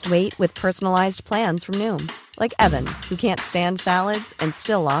have lost weight with personalized plans from Noom. Like Evan, who can't stand salads and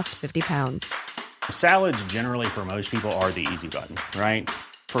still lost 50 pounds. Salads generally for most people are the easy button, right?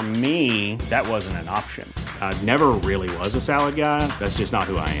 For me, that wasn't an option. I never really was a salad guy. That's just not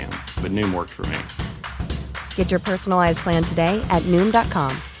who I am. But Noom worked for me. Get your personalized plan today at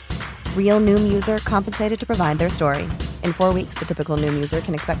Noom.com. Real Noom user compensated to provide their story. In 4 weeks, the typical Noom user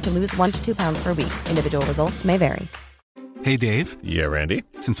can expect to lose 1 to 2 pounds per week. Individual results may vary. Hey, Dave. Yeah, Randy.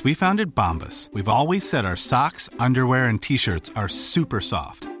 Since we founded Bombas, we've always said our socks, underwear, and T-shirts are super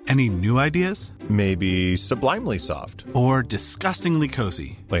soft. Any new ideas? Maybe sublimely soft. Or disgustingly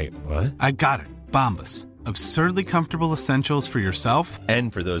cozy. Wait, what? I got it. Bombas. Absurdly comfortable essentials for yourself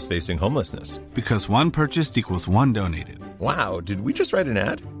and for those facing homelessness. Because one purchased equals one donated. Wow, did we just write an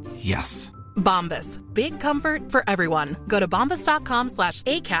ad? Yes. Bombas. Big comfort for everyone. Go to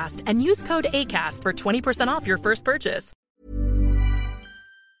bombas.com/ACAST and use code ACAST for 20% off your first purchase.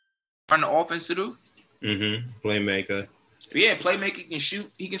 Run the offense to do? Playmaker. Yeah, playmaker. He can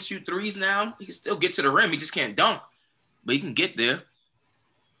shoot. He can shoot threes now. He can still get to the rim. He just can't dunk. But he can get there.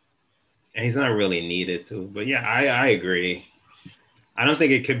 And he's not really needed to. But yeah, I agree. I don't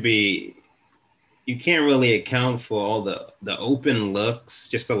think it could be. You can't really account for all the open looks,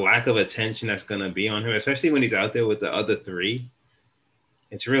 just the lack of attention that's going to be on him, especially when he's out there with the other 3.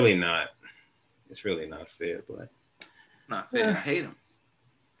 It's really not fair. But it's not fair. I hate him.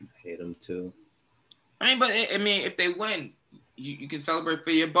 I hate him too. If they win, you can celebrate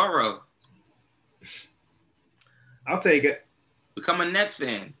for your borough. I'll take it. Become a Nets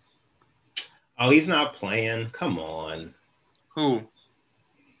fan. Oh, he's not playing. Come on. Who?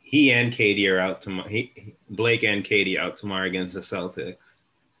 He and Katie are out tomorrow. Blake and Katie out tomorrow against the Celtics.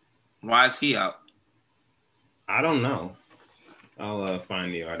 Why is he out? I don't know. I'll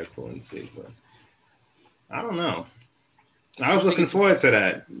find the article and see, but I don't know. I was looking forward to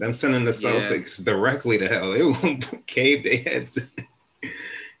that. Them sending the Celtics directly to hell. They won't cave their heads.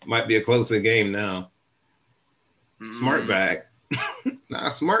 Might be a closer game now. Smart back.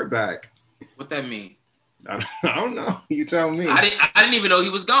 Smart back. What that mean? I don't know. You tell me. I didn't even know he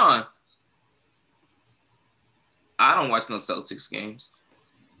was gone. I don't watch no Celtics games.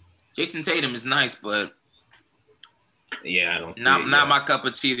 Jason Tatum is nice, but yeah, I don't. Not my cup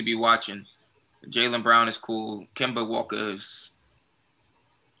of tea to be watching. Jaylen Brown is cool. Kemba Walker is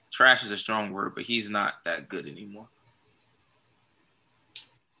trash is a strong word, but he's not that good anymore.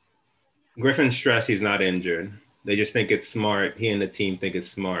 Griffin's stressed he's not injured. They just think it's smart. He and the team think it's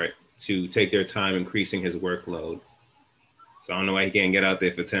smart to take their time increasing his workload. So I don't know why he can't get out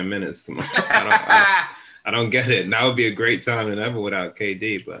there for 10 minutes. I don't get it. That would be a great time than ever without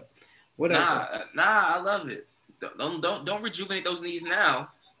KD, but whatever. Nah, I love it. Don't rejuvenate those knees now.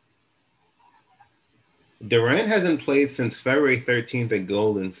 Durant hasn't played since February 13th at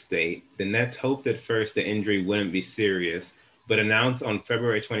Golden State. The Nets hoped at first the injury wouldn't be serious, but announced on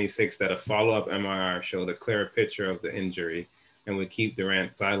February 26th that a follow-up MRI showed a clearer picture of the injury and would keep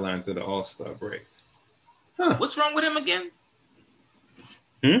Durant sidelined through the All-Star break. Huh. What's wrong with him again?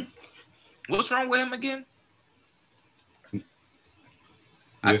 What's wrong with him again?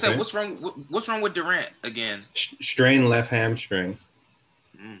 I said, what's wrong with Durant again? Strained left hamstring.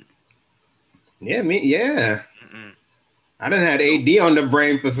 Yeah, I done had AD on the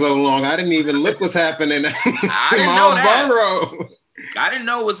brain for so long. I didn't even look what's happening. I didn't know that. I didn't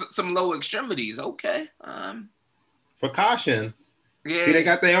know it was some lower extremities. Okay. Precaution. Yeah. See, they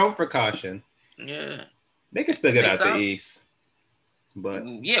got their own precaution. Yeah. They can still get out the East. But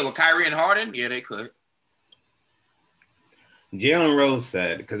yeah, with Kyrie and Harden, yeah, they could. Jalen Rose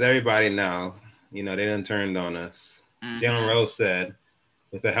said, because everybody now, they done turned on us. Mm-hmm. Jalen Rose said,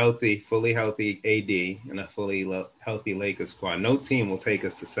 with a fully healthy AD and a fully healthy Lakers squad, no team will take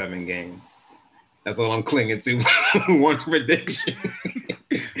us to 7 games. That's all I'm clinging to. One prediction.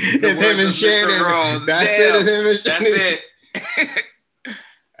 It's him and Shannon. That's it. It's him and Shannon. That's it.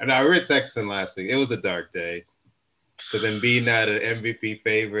 And I read Sexton last week. It was a dark day. Because Embiid not an MVP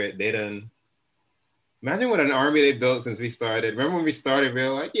favorite. They done. Imagine what an army they built since we started. Remember when we started, we were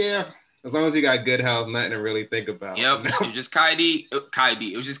like, yeah, as long as you got good health, nothing to really think about. Yep, it was just KD.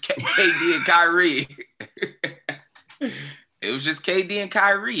 It was just KD and Kyrie. It was just KD and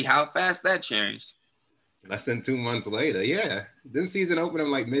Kyrie. How fast that changed. Less than 2 months later, yeah. Didn't season open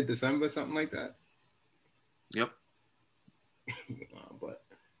in like mid-December, something like that? Yep. But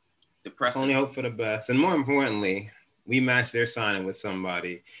depressing. Only hope for the best. And more importantly, we matched their signing with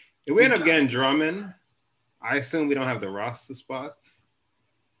somebody. If we end up getting Drummond, I assume we don't have the roster spots.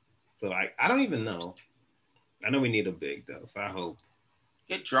 So, I don't even know. I know we need a big, though, so I hope.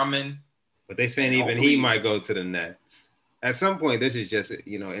 Get Drummond. But they saying even he might go to the Nets. At some point, this is just,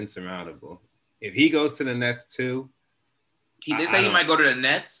 insurmountable. If he goes to the Nets, too. He did say he might go to the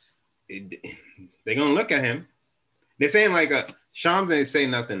Nets? They're going to look at him. They're saying, Shams didn't say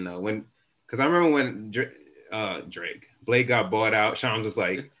nothing, though. Because I remember when Blake got bought out, Shams was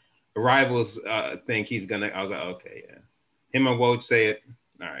like, rivals think he's going to. I was like, okay, yeah. Him and Woj say it.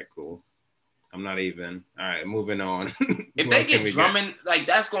 All right, cool. I'm not even. All right, moving on. If they get Drummond,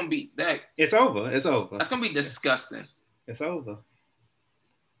 that's going to be that. It's over. It's over. That's going to be disgusting. It's over.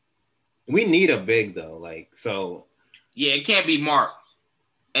 We need a big, though. So. Yeah, it can't be Mark.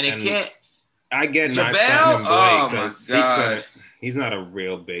 And it can't. I get JaVale? Oh, my God. He's not a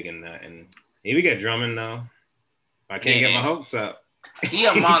real big in that. And if we get Drummond, though, I can't get my hopes up. He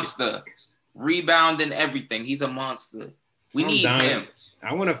a monster. Rebounding everything. He's a monster. We need him.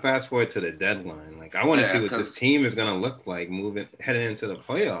 I want to fast forward to the deadline. I want to see what this team is going to look like heading into the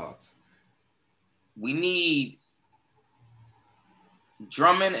playoffs. We need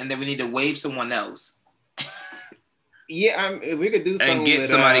Drummond, and then we need to waive someone else. Yeah, if we could do something and get with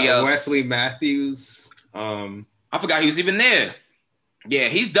somebody else. Wesley Matthews. I forgot he was even there. Yeah,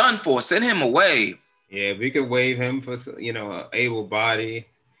 he's done for. Send him away. Yeah, if we could waive him for an able body.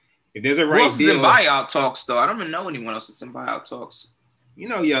 If there's a right deal. Who else is in buyout talks, though? I don't even know anyone else that's in buyout talks.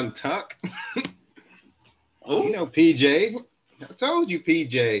 Young Tuck. Who? PJ. I told you,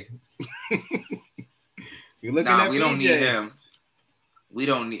 PJ. You're looking at we PJ. Don't need him. We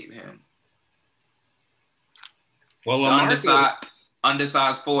don't need him. Well,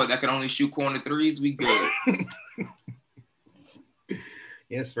 undersized forward that can only shoot corner threes. We good.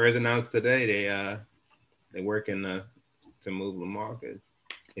 Yeah, Spurs announced today they're working to move LaMarcus.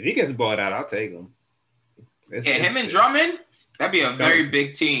 If he gets bought out, I'll take him. Him and Drummond, that'd be a very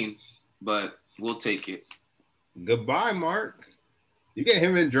big team, but we'll take it. Goodbye, Mark. You get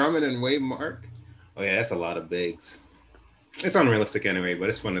him and Drummond and Wade Mark. Oh yeah, that's a lot of bigs. It's unrealistic anyway, but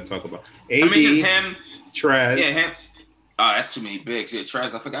it's fun to talk about. AD, I mean, it's just him. Trez. Yeah, him. Oh, that's too many bigs. Yeah,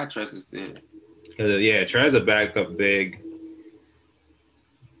 Trez. I forgot Trez is there. Yeah, Trez a backup big.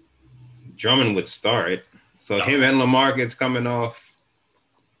 Drummond would start. So him and LaMarcus coming off.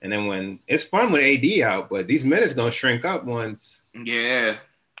 And then when it's fun with AD out, but these minutes gonna shrink up once. Yeah.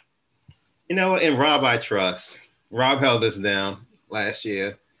 You know, and Rob I trust. Rob held us down last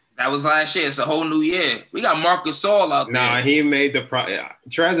year. That was last year. It's a whole new year. We got Marc Gasol out there. Nah, he made the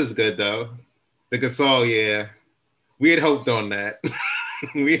Trez is good though. The Gasol, yeah. We had hoped on that.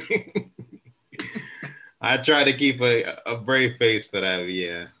 I tried to keep a brave face for that,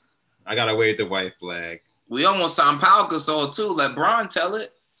 yeah. I gotta wave the white flag. We almost signed Pau Gasol too. Let Bron tell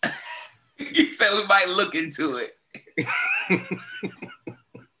it. He said we might look into it.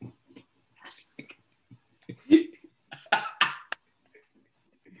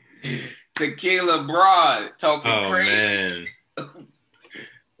 Tequila Broad talking crazy. Man.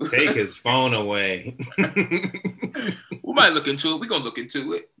 Take his phone away. We might look into it. We're gonna look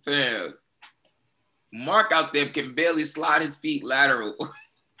into it. Fam. Mark out there can barely slide his feet lateral.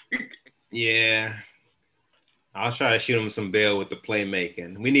 Yeah. I'll try to shoot him some bail with the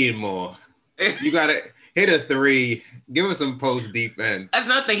playmaking. We need more. You gotta hit a three. Give us some post defense. That's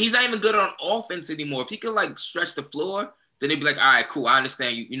nothing. He's not even good on offense anymore. If he can like stretch the floor, then they'd be like, all right, cool. I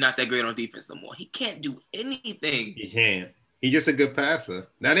understand you're not that great on defense no more. He can't do anything. He can't. He's just a good passer.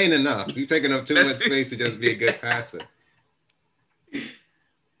 That ain't enough. You're taking up too much space to just be a good passer.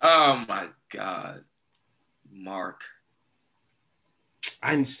 Oh my God. Mark.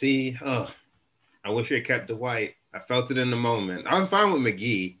 I see. Oh, I wish I kept Dwight. I felt it in the moment. I'm fine with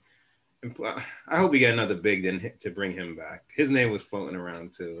McGee. I hope we get another big then to bring him back. His name was floating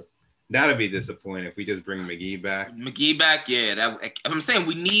around too. That'd be disappointing if we just bring McGee back. McGee back, yeah. I'm saying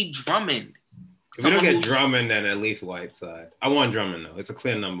we need Drummond. If we don't get Drummond, then at least Whiteside. I want Drummond though. It's a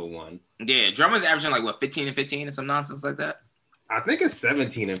clear number one. Yeah, Drummond's averaging like what, 15 and 15 or some nonsense like that. I think it's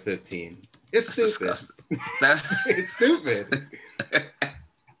 17 and 15. It's stupid. Disgusting. It's stupid.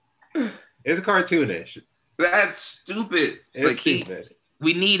 It's cartoonish. That's stupid. It's stupid.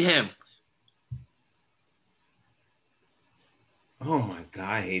 We need him. Oh my God,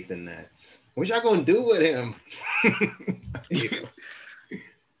 I hate the Nets. What y'all gonna do with him?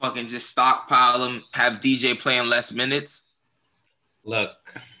 Fucking just stockpile him, have DJ playing less minutes.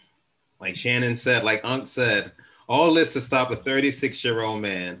 Look, like Shannon said, like Unc said, all this to stop a 36-year-old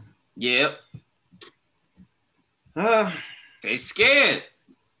man. Yep. They scared.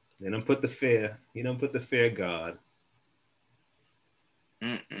 They don't put the fear. You don't put the fear God.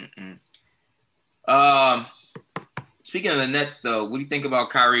 Speaking of the Nets, though, what do you think about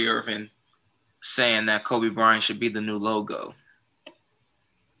Kyrie Irving saying that Kobe Bryant should be the new logo?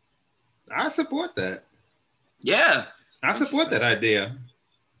 I support that. Yeah. I support that idea.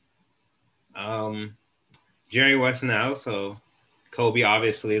 Jerry West now, so Kobe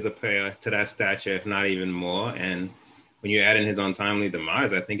obviously is a player to that stature, if not even more. And when you add in his untimely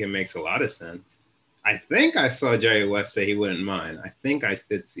demise, I think it makes a lot of sense. I think I saw Jerry West say he wouldn't mind. I think I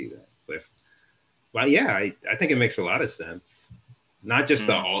did see that. But yeah, I think it makes a lot of sense. Not just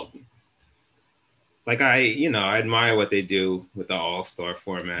the all. Like I admire what they do with the All-Star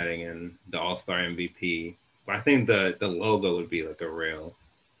formatting and the All-Star MVP. But I think the logo would be like a real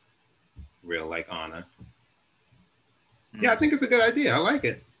like honor. Yeah, I think it's a good idea. I like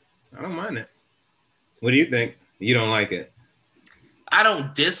it. I don't mind it. What do you think? You don't like it? I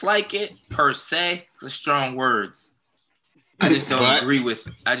don't dislike it per se. It's strong words. I just don't agree with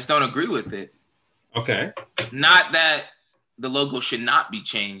it. Okay. Not that the logo should not be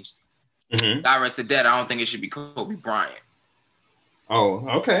changed. God rest the dead. I don't think it should be Kobe Bryant. Oh,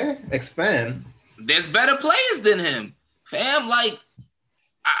 okay. Expand. There's better players than him, fam. Like,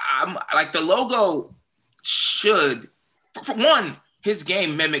 I'm like the logo should, for one, his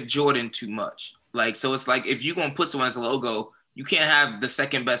game mimic Jordan too much. Like, so it's like if you're gonna put someone as a logo, you can't have the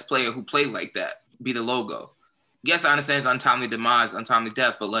second best player who played like that be the logo. Yes, I understand it's untimely demise, untimely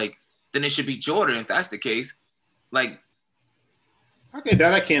death, but like then it should be Jordan if that's the case. Like, okay,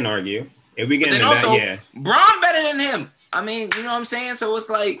 that I can't argue. If we get into also, that, yeah. Bron better than him. I mean, you know what I'm saying? So it's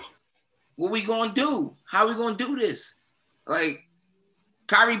like, what we gonna do? How we gonna do this? Like,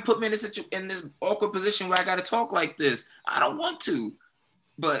 Kyrie put me in this awkward position where I gotta talk like this. I don't want to,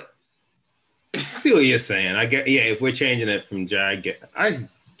 but I see what you're saying. I get, yeah. If we're changing it from Jag, I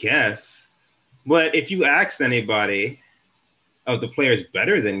guess. But if you asked anybody of the players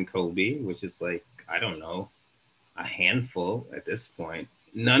better than Kobe, which is like, I don't know, a handful at this point,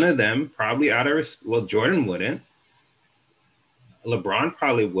 none of them probably Jordan wouldn't. LeBron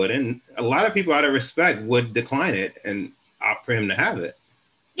probably wouldn't. A lot of people out of respect would decline it. And for him to have it.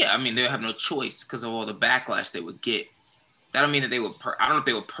 Yeah, I mean, they have no choice because of all the backlash they would get. That don't mean that they would. I don't know if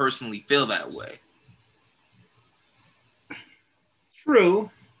they would personally feel that way. True.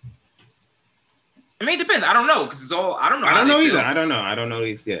 I mean, it depends. I don't know because it's all. I don't know. I don't know either. I don't know.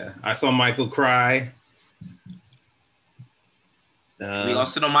 Yeah, I saw Michael cry. We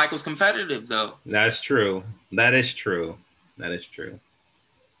also know Michael's competitive, though. That's true. That is true. I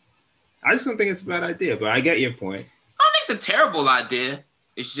just don't think it's a bad idea, but I get your point. I don't think it's a terrible idea.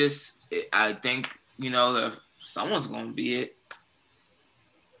 It's just, I think, if someone's going to be it,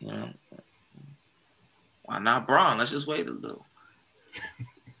 why not Bron? Let's just wait a little.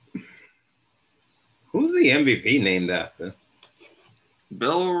 Who's the MVP named after?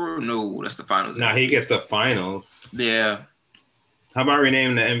 Bill? No, that's the finals. No, he gets the finals. Yeah. How about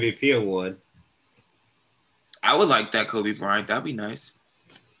renaming the MVP award? I would like that, Kobe Bryant. That'd be nice.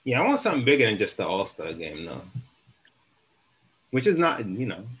 Yeah, I want something bigger than just the All-Star game, though. Which is not,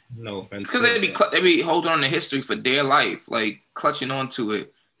 no offense. Because they be holding on to history for dear life, like clutching onto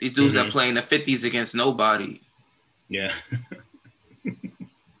it. These dudes that play in the 50s against nobody. Yeah.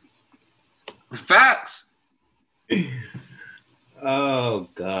 Facts. Oh,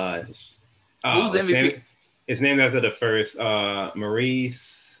 gosh. Who's the MVP? It's named after the first,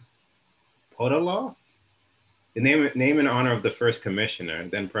 Maurice Podoloff. The name in honor of the first commissioner,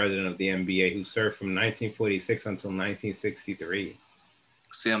 then president of the NBA, who served from 1946 until 1963.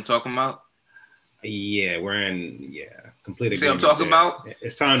 See what I'm talking about? Yeah, complete. See what I'm talking about?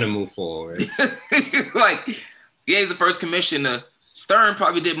 It's time to move forward. He's the first commissioner. Stern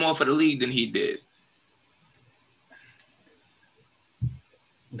probably did more for the league than he did.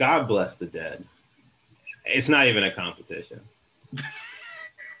 God bless the dead. It's not even a competition.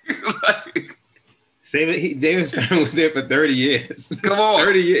 Save it. David Stern was there for 30 years. Come on.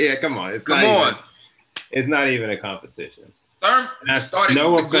 30 years. Yeah, come on. It's not even a competition. Stern started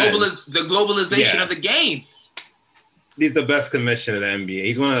the globalization of the game. He's the best commissioner of the NBA.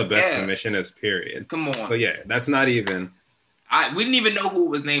 He's one of the best commissioners, period. Come on. So, yeah, that's not even. We didn't even know who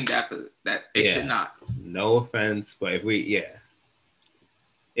was named after that. It should not. No offense, but if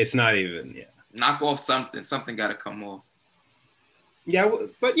it's not even, Knock off something. Something got to come off. Yeah,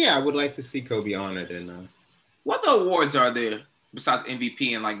 but I would like to see Kobe honored. And what other awards are there besides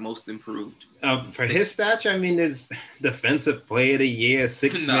MVP and most improved? For his stature, I mean, there's Defensive Player of the Year,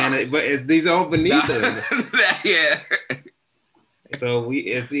 man, but these are all beneath him. Yeah. So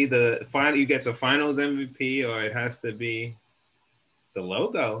it's either you get a Finals MVP or it has to be the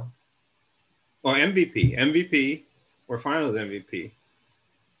logo or MVP or Finals MVP.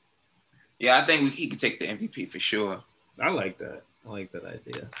 Yeah, I think he could take the MVP for sure. I like that. I like that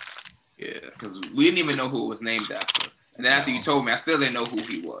idea. Yeah, because we didn't even know who it was named after. And then after you told me, I still didn't know who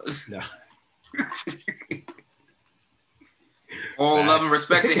he was. No. All love and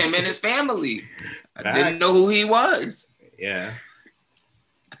respect to him and his family. I didn't know who he was. Yeah.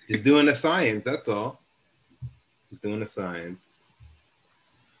 Just doing the science, that's all. Just doing the science.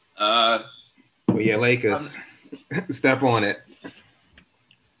 Well, yeah, Lakers. Step on it.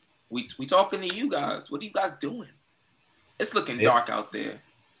 We talking to you guys. What are you guys doing? It's looking dark out there.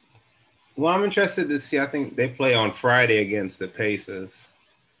 Well, I'm interested to see. I think they play on Friday against the Pacers.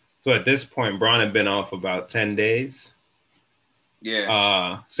 So at this point, Bron had been off about 10 days.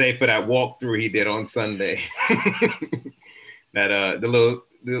 Yeah. Save for that walkthrough he did on Sunday. That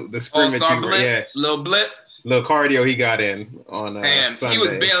the scrimmage. Little blip. Little cardio he got in on Sunday. He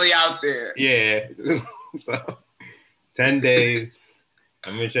was barely out there. Yeah. So 10 days.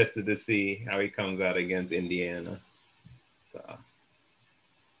 I'm interested to see how he comes out against Indiana. So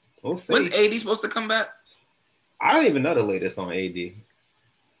we'll see. When's AD supposed to come back? I don't even know the latest on AD.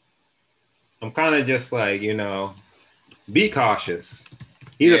 I'm kind of just like, be cautious.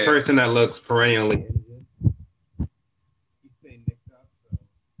 He's a person that looks perennially injured. He stayed nicked up,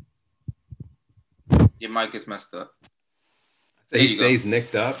 so. Your mic is messed up. He stays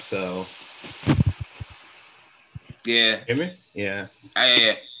nicked up, so. Yeah. Hear me? Yeah.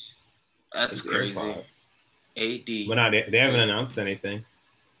 Yeah. That's crazy. AD. But no, they haven't announced anything.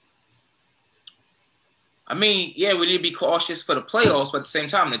 I mean, yeah, we need to be cautious for the playoffs, but at the same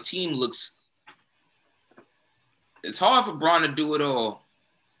time, the team looks. It's hard for Bron to do it all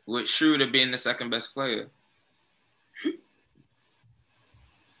with Schroeder being the second best player.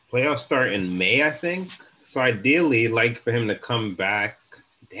 Playoffs start in May, I think. So ideally, for him to come back.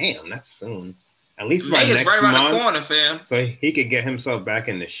 Damn, that's soon. At least by next right month, around the corner, fam. So he could get himself back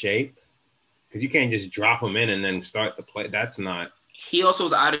into shape. Because you can't just drop him in and then start the play. That's not. He also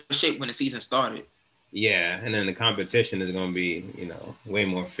was out of shape when the season started. Yeah, and then the competition is going to be, way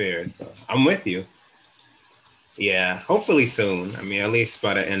more fair. So I'm with you. Yeah, hopefully soon. I mean, at least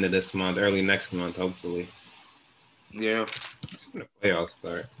by the end of this month, early next month, hopefully. Yeah. When the playoffs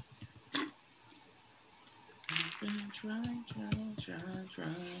start.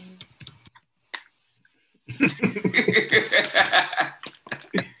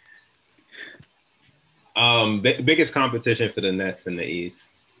 Biggest competition for the Nets in the East.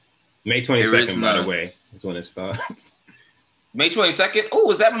 May 22nd, by the way, is when it starts. May 22nd?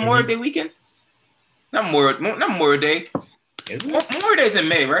 Oh, is that Memorial Day weekend? Not Memorial Day. Memorial Day's in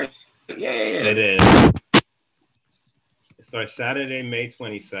May, right? Yeah. It is. It starts Saturday, May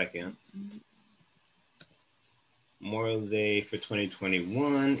 22nd. Memorial Day for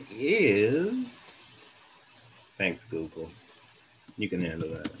 2021 is... Thanks, Google. You can handle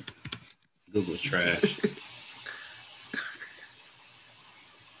that. Google's trash.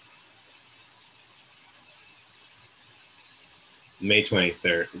 May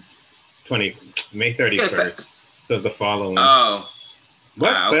 23rd. May 31st. So the following. Oh.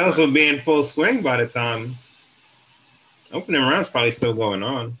 But playoffs will be in full swing by the time. Opening round's probably still going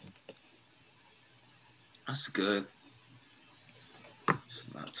on. That's good.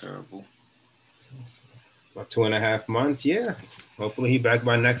 It's not terrible. About 2.5 months, yeah. Hopefully he back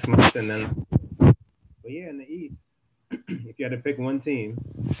by next month, and then. But yeah, in the East, if you had to pick one team,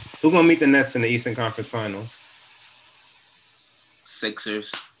 who's gonna meet the Nets in the Eastern Conference Finals?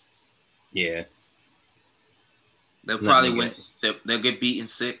 Sixers. Yeah. They'll probably win. They'll get beaten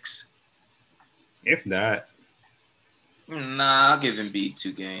 6. If not. Nah, I'll give Embiid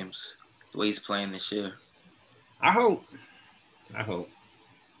 2 games. The way he's playing this year. I hope.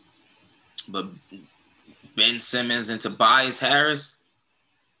 But Ben Simmons and Tobias Harris.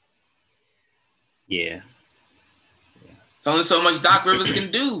 Yeah. It's only so much Doc Rivers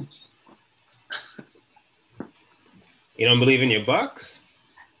can do. You don't believe in your Bucks?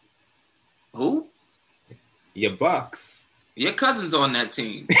 Who? Your Bucks. Your cousin's on that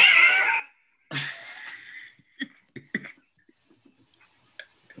team.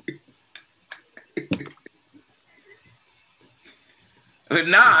 But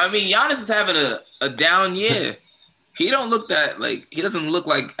I mean, Giannis is having a down year. He doesn't look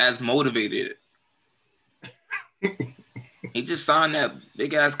like as motivated. He just signed that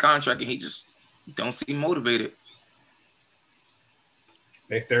big ass contract and he just don't seem motivated.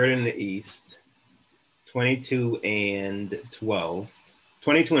 They're third in the East. 22-12.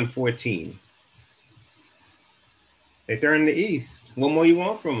 22-14. They're third in the East. What more you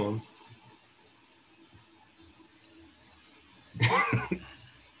want from them?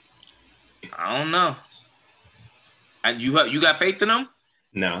 I don't know. You got faith in them?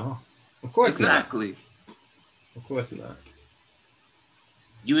 No. Of course exactly. Not. Of course not.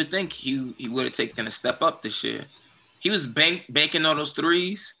 You would think he would have taken a step up this year. He was banking all those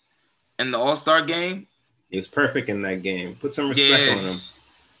threes in the All-Star game. He was perfect in that game. Put some respect on him.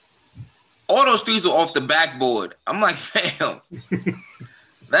 All those threes were off the backboard. I'm like, fam,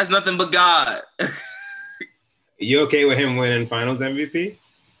 that's nothing but God. You okay with him winning Finals MVP?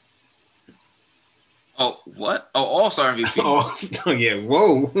 Oh, what? Oh, All-Star MVP. All-Star, yeah.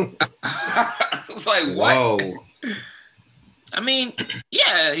 Whoa. I was like, what? Whoa. I mean,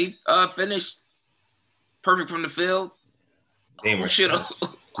 yeah, he finished perfect from the field. Dame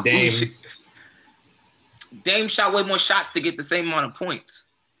shot way more shots to get the same amount of points.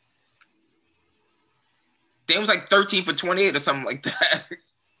 Dame was like 13 for 28 or something like that.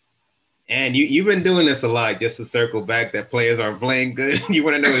 And you've been doing this a lot just to circle back that players aren't playing good. You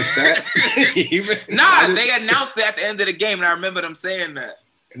want to know his stats? They announced that at the end of the game, and I remember them saying that.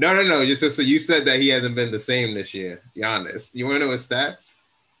 No. Just so you said that he hasn't been the same this year. Giannis. You want to know his stats?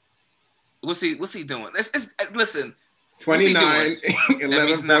 What's he doing? Listen. 29,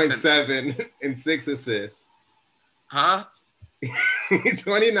 11.7, and 6 assists. Huh?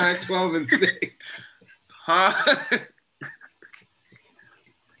 29, 12, and 6. Huh?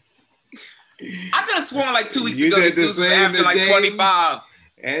 I could have sworn like 2 weeks ago this dude was averaging like 25.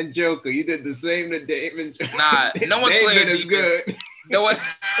 And Joker, you did the same to Dave and Joker. Nah, no one's playing defense. Good. No one.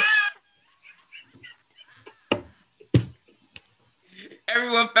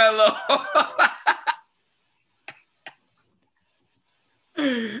 Everyone fell off.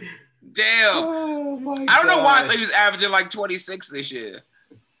 Damn. Oh I don't know why I thought he was averaging like 26 this year.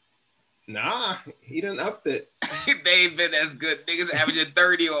 Nah, he done upped it. They ain't been as good. Niggas averaging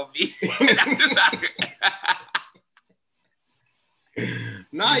 30 on me.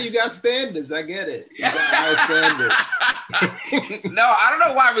 Nah, you got standards. I get it. You got high standards. No, I don't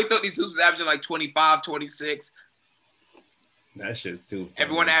know why we thought these dudes was averaging like 25, 26. That shit's too funny.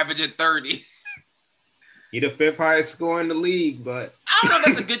 Everyone averaging 30. He the 5th highest scorer in the league, but I don't know if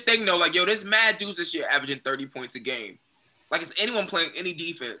that's a good thing though. Like, yo, there's mad dudes this year averaging 30 points a game. Like, is anyone playing any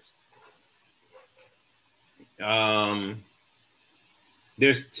defense? There's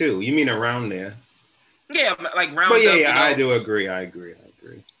 2. You mean around there? Yeah, like round. But yeah, up, yeah, you know? I do agree. I agree.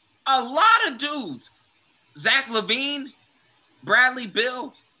 A lot of dudes. Zach LaVine, Bradley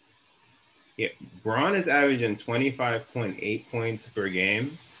Beal. Yeah, Braun is averaging 25.8 points per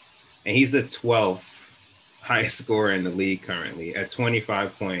game, and he's the 12th highest scorer in the league currently at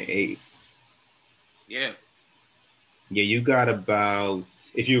 25.8. Yeah. Yeah, you got about,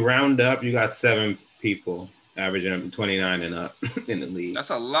 if you round up, you got 7 people averaging 29 and up in the league. That's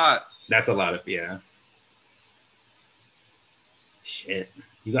a lot. That's a lot of, yeah. Shit.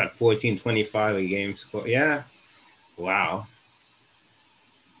 You got 14-25 a game score. Yeah. Wow.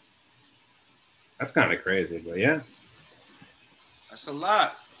 That's kind of crazy, but yeah. That's a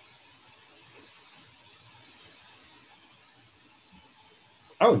lot.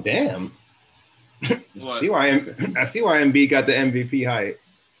 Oh, damn. What? I see why Embiid got the MVP hype.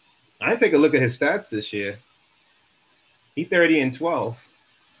 I didn't take a look at his stats this year. He 30-12.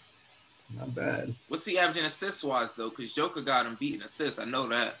 Not bad. What's he averaging assists-wise, though? Because Joker got him beating assists. I know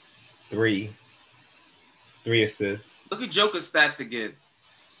that. 3 assists. Look at Joker's stats again.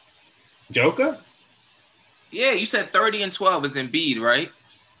 Joker? Yeah, you said 30-12 is Embiid, right?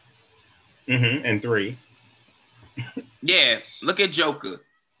 Mm-hmm, and 3. Yeah, look at Joker.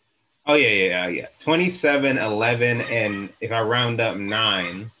 Oh, yeah. 27, 11, and if I round up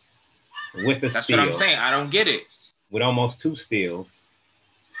 9 with a steal. That's what I'm saying. I don't get it. With almost 2 steals.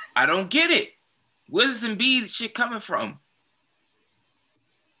 I don't get it. Where's this Embiid shit coming from?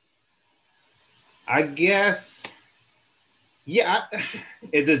 I guess, yeah,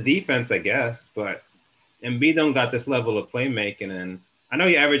 it's a defense, I guess, but Embiid don't got this level of playmaking, and I know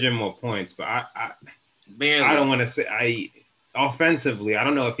you're averaging more points, but I don't want to say offensively, I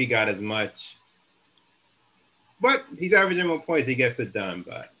don't know if he got as much, but he's averaging more points. He gets it done,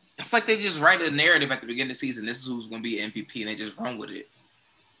 but it's like they just write a narrative at the beginning of the season. This is who's going to be MVP, and they just run with it.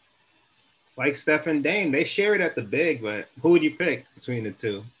 It's like Steph and Dame. They share it at the big, but who would you pick between the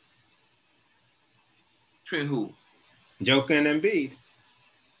two? Between who? Joker and Embiid.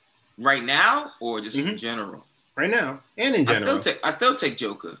 Right now, or just in general? Right now, and in general. I still take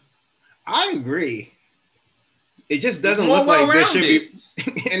Joker. I agree. It just doesn't look like this should be,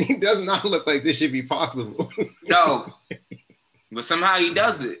 and he does not look like this should be possible. No, but somehow he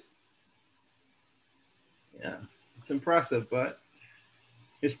does it. Yeah, it's impressive, but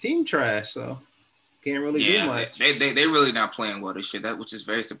his team trash, so can't really do much. They really not playing well this shit. Which is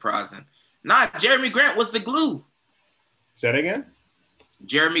very surprising. Nah, Jeremy Grant was the glue. Say that again?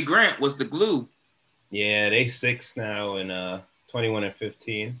 Jeremy Grant was the glue. Yeah, they 6 now and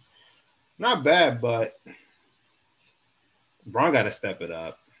 21-15. Not bad, but Braun got to step it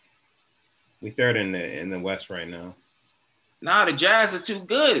up. We 3rd in the West right now. Nah, the Jazz are too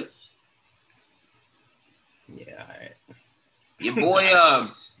good. Yeah, all right. Your boy,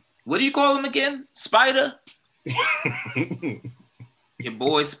 what do you call him again? Spider? Your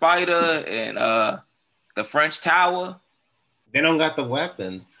boy Spider and the French Tower. They don't got the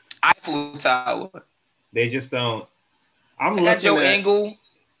weapons. Eiffel Tower. They just don't. I got Joe Engel,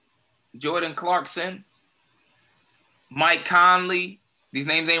 Jordan Clarkson, Mike Conley. These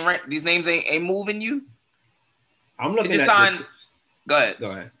names ain't moving you. I'm looking at. Go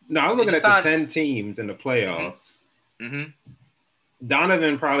ahead. No, I'm looking at the 10 teams in the playoffs. Mm-hmm.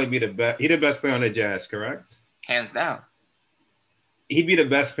 Donovan probably be the best. He the best player on the Jazz, correct? Hands down. He'd be the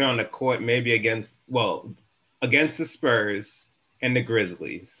best player on the court, maybe against the Spurs and the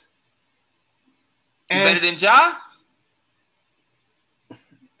Grizzlies. And better than Ja?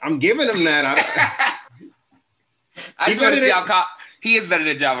 I'm giving him that. I just wanted to see how he is better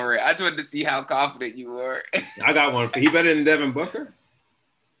than Ja Morant. I just wanted to see how confident you were. I got one. He better than Devin Booker?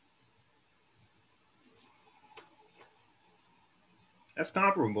 That's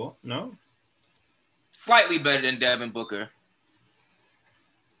comparable, no? Slightly better than Devin Booker.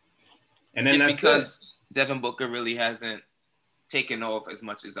 And then just because Devin Booker really hasn't taken off as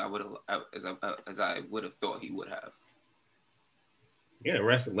much as I would have thought he would have. Yeah, the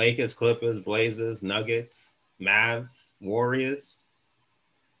rest of Lakers, Clippers, Blazers, Nuggets, Mavs, Warriors.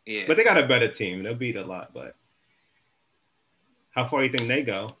 Yeah. But they got a better team. They'll beat a lot, but how far do you think they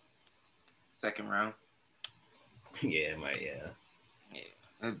go? Second round. Yeah.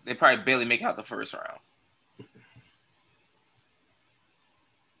 They probably barely make out the first round.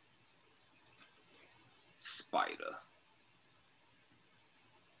 Spider.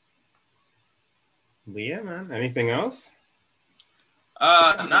 But yeah, man. Anything else?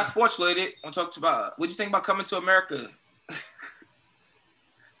 Not sports related. I want to talk about what do you think about Coming to America?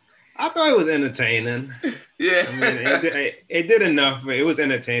 I thought it was entertaining. Yeah. I mean, it did enough. It was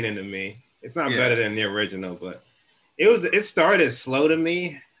entertaining to me. It's not better than the original, but it started slow to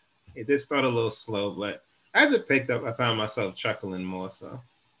me. It did start a little slow, but as it picked up, I found myself chuckling more so.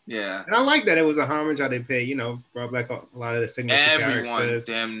 Yeah. And I like that it was a homage how they pay, brought back a lot of the signature characters.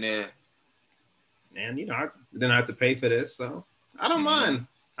 Damn near. And, I didn't have to pay for this, so I don't mind.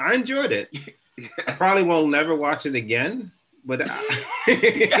 I enjoyed it. I probably will never watch it again, but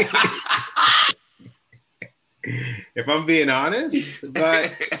if I'm being honest,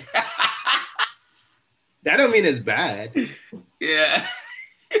 but that don't mean it's bad. Yeah.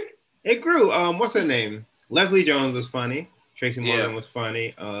 It grew. What's her name? Leslie Jones was funny. Tracy Morgan was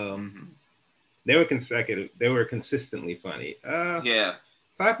funny. They were consecutive. They were consistently funny. So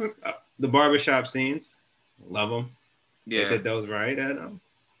the barbershop scenes, love them. Yeah, they did those right. And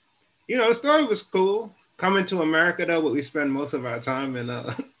the story was cool. Coming to America though, but we spend most of our time in.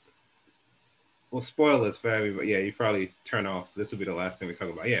 Well, spoilers for everybody. Yeah, you probably turn off. This will be the last thing we talk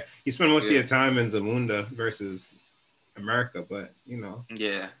about. Yeah, you spend most of your time in Zamunda versus America, but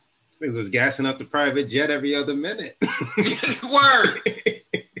Yeah. Things was gassing up the private jet every other minute. Word.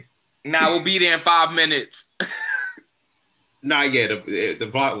 Now we'll be there in 5 minutes. Not yet. The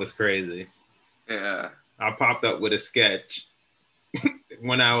plot was crazy. Yeah. I popped up with a sketch.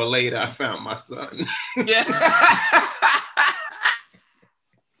 1 hour later, I found my son. Yeah.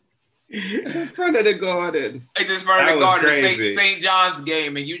 In front of the garden. They just front of the garden, St. John's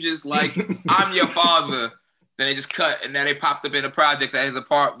game, and you just like, I'm your father. Then they just cut, and then they popped up in the projects at his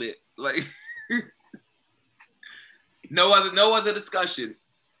apartment. Like, no other discussion.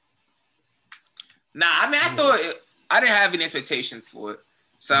 Nah, I mean, I didn't have any expectations for it.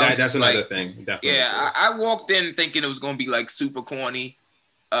 So that's another thing. Definitely. Yeah, I walked in thinking it was gonna be like super corny.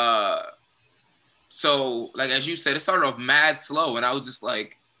 So like as you said, it started off mad slow, and I was just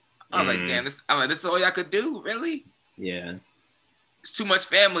like, damn, this is all y'all could do, really? Yeah. It's too much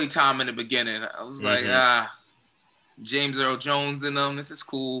family time in the beginning. I was like, James Earl Jones in them. This is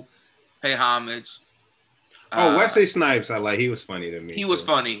cool. Pay homage. Wesley Snipes, I like. He was funny to me. He was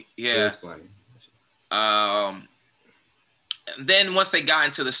funny. Yeah. He was funny. Then once they got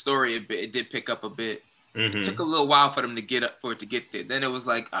into the story a bit, it did pick up a bit. It took a little while for them to get there. Then it was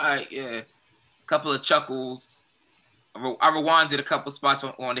like, all right, yeah, a couple of chuckles. I rewinded a couple spots.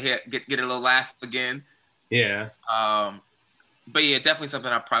 Wanted to get a little laugh again. Yeah. But yeah, definitely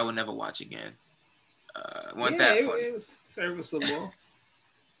something I probably will never watch again. Funny. It was serviceable.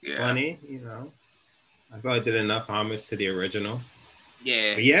 It's funny, I thought it did enough homage to the original.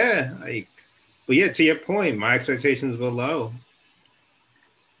 Yeah. But to your point, my expectations were low.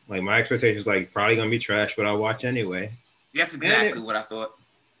 Like my expectations, like probably gonna be trash, but I'll watch anyway. That's exactly what I thought.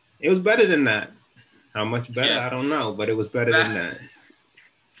 It was better than that. How much better? I don't know, but it was better than that.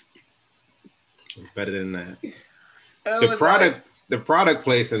 It was better than that. The product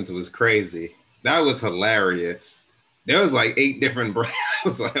placements was crazy. That was hilarious. There was like 8 different brands. I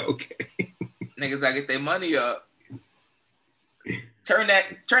was like, okay. Niggas gotta get their money up. Turn that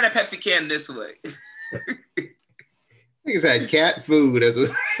Pepsi can this way. Niggas had cat food as a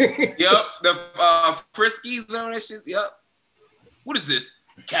Yup, the Friskies and all that shit. Yup. What is this?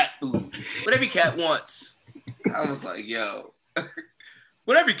 Cat food. What every cat wants. I was like, yo.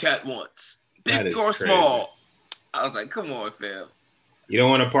 What every cat wants. Big or small. I was like, come on, fam. You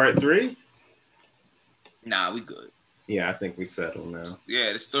don't want a part 3? Nah, we good. Yeah, I think we settled now.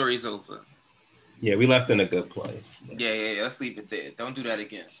 Yeah, the story's over. Yeah, we left in a good place. Yeah. Let's leave it there. Don't do that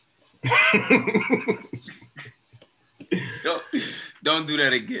again. Don't do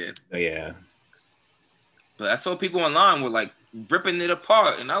that again. Yeah. But I saw people online were like ripping it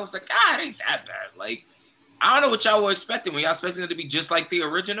apart, and I was like, it ain't that bad. Like, I don't know what y'all were expecting. Were y'all expecting it to be just like the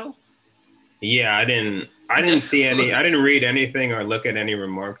original? Yeah, I didn't see any. I didn't read anything or look at any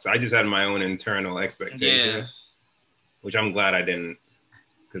remarks. I just had my own internal expectations, which I'm glad I didn't,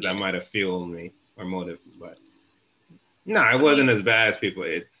 because that might have fueled me or motivated. But no, it wasn't as bad as people.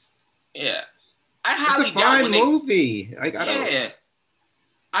 I highly doubt when movie.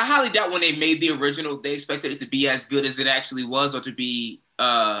 I highly doubt when they made the original, they expected it to be as good as it actually was, or to be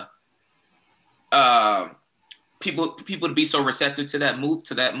people to be so receptive to that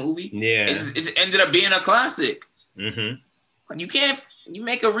movie. Yeah, it ended up being a classic. Mm-hmm. When you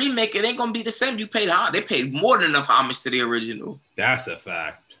make a remake, it ain't gonna be the same. They paid more than enough homage to the original. That's a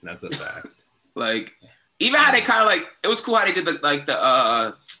fact. Like, even how they kind of like, it was cool how they did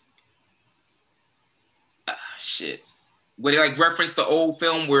the where they like referenced the old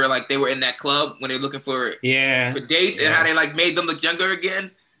film where like they were in that club when they're looking for dates and how they like made them look younger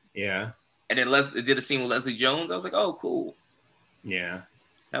again. Yeah. And then they did a scene with Leslie Jones. I was like, oh, cool. Yeah.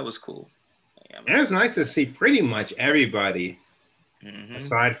 That was cool. Yeah, and it was nice to see pretty much everybody,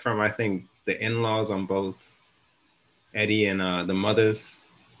 aside from, I think, the in-laws on both Eddie and the mothers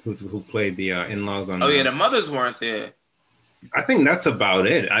who played the in-laws on. Oh, yeah, the mothers weren't there. I think that's about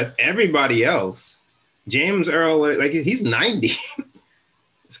it. Everybody else. James Earl, like, he's 90.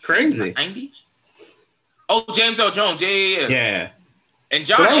 It's crazy. He's 90? Oh, James Earl Jones. Yeah. Yeah. And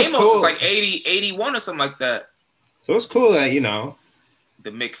John Amos cool. is like 80, 81 or something like that. So it's cool that, you know, the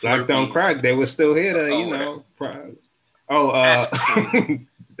McFlurry. Black Don't Crack, they were still here to, you know.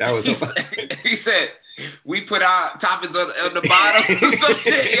 That was he said, we put our toppings on the bottom or some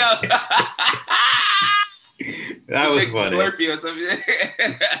shit, yo. That was funny. Slurpee or some shit.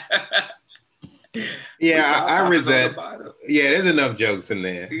 Yeah, I resent. Yeah, there's enough jokes in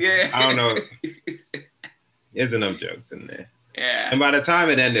there. Yeah. I don't know. There's enough jokes in there. Yeah. And by the time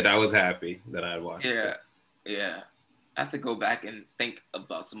it ended, I was happy that I'd watched it. Yeah. I have to go back and think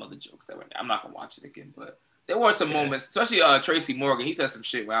about some other jokes that were there. I'm not going to watch it again, but there were some moments, especially Tracy Morgan. He said some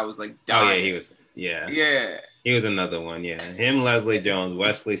shit where I was like dying. Oh, yeah, he was. Yeah. Yeah. He was another one, yeah. Him, Leslie Jones,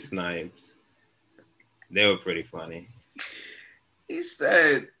 Wesley Snipes. They were pretty funny. He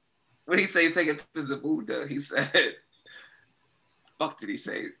said, what did he say? He's taking to Zamunda. He said, fuck did he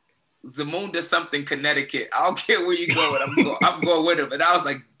say? Zamunda something Connecticut. I don't care where you go. I'm going with him. And I was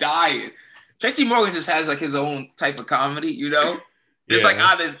like dying. Tracy Morgan just has like his own type of comedy, you know? It's like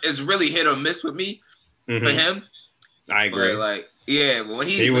it's really hit or miss with me for him. I agree. But like, yeah, but when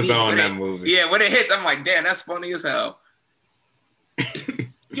he was on that movie. Yeah, when it hits, I'm like, damn, that's funny as hell.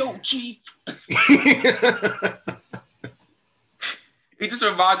 Yo, Chief. He just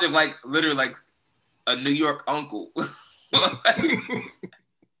reminds me of like literally like a New York uncle.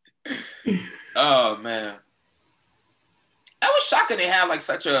 Oh man. That was shocking they had like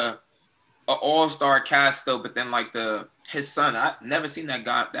such a all-star cast though, but then like his son, I've never seen that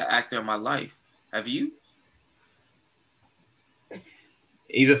actor in my life. Have you?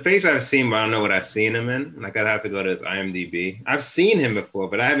 He's a face I've seen, but I don't know what I've seen him in. Like, I'd have to go to his IMDb. I've seen him before,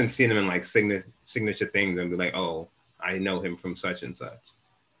 but I haven't seen him in like signature things and be like, oh, I know him from such and such.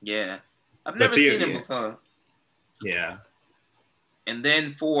 Yeah. I've never seen him before. Yeah. And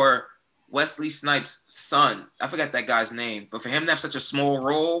then for Wesley Snipes' son, I forgot that guy's name, but for him to have such a small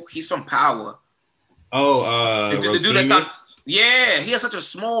role, he's from Power. Oh, the dude that's not, yeah, he has such a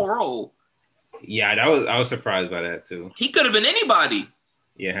small role. Yeah, I was surprised by that too. He could have been anybody.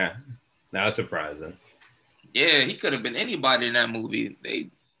 Yeah, that was surprising. Yeah, he could have been anybody in that movie. They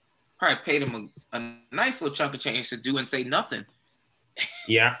probably paid him a nice little chunk of change to do and say nothing.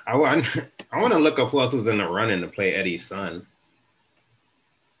 Yeah, I want to look up who else was in the running to play Eddie's son.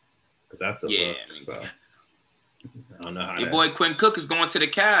 That's a look. So I don't know how. Your boy Quinn Cook is going to the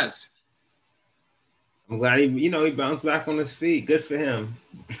Cavs. I'm glad he bounced back on his feet. Good for him.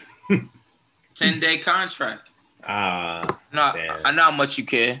 10-day contract. I know how much you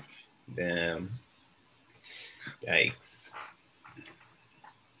care. Damn. Yikes.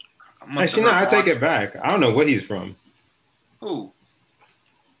 Actually, no, I take it back. I don't know what he's from. Who?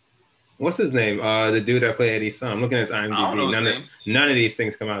 What's his name? The dude that played Eddie's son. I'm looking at his IMDb. I don't know his name. None of these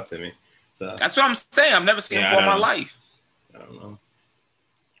things come out to me. So that's what I'm saying. I've never seen him before in my life. I don't know.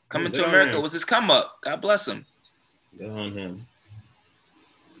 Coming to America was his come up. God bless him. Good on him.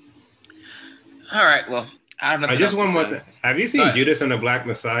 All right. Well, I have nothing just else one more thing. Have you seen Judas and the Black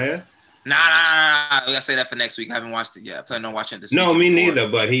Messiah? Nah. I gotta say that for next week. I haven't watched it yet. I'm planning on watching it this week. No, me neither.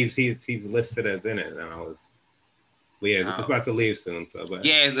 But he's listed as in it, and I was. Well, yeah, it's about to leave soon. So, but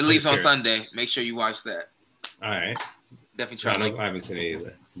yeah, it leaves on Sunday. Make sure you watch that. All right. Definitely try. I haven't seen it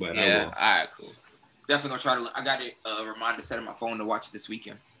either. But yeah. All right. Cool. Definitely gonna try to. I got a reminder set on my phone to watch it this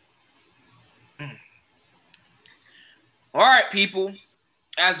weekend. All right, people.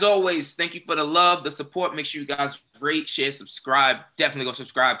 As always, thank you for the love, the support. Make sure you guys rate, share, subscribe. Definitely go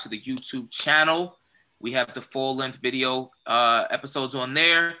subscribe to the YouTube channel. We have the full-length video episodes on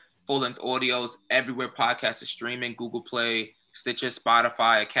there. Full-length audios everywhere podcasts are streaming. Google Play, Stitcher,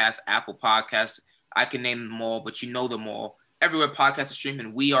 Spotify, Cast, Apple Podcasts. I can name them all, but you know them all. Everywhere podcasts are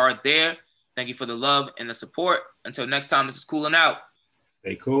streaming, we are there. Thank you for the love and the support. Until next time, this is Coolin' Out.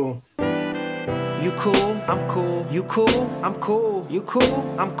 Stay cool. You cool, I'm cool. You cool, I'm cool. You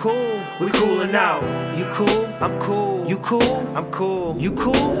cool, I'm cool. We coolin' out. You cool, I'm cool. You cool, I'm cool. You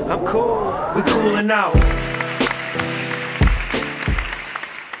cool, I'm cool. We coolin' out.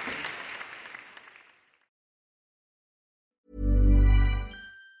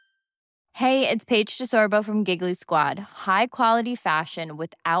 Hey, it's Paige DeSorbo from Giggly Squad. High quality fashion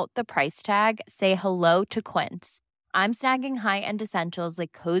without the price tag. Say hello to Quince. I'm snagging high-end essentials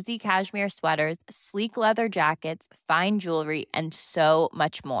like cozy cashmere sweaters, sleek leather jackets, fine jewelry, and so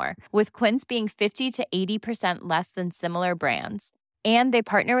much more. With Quince being 50 to 80% less than similar brands. And they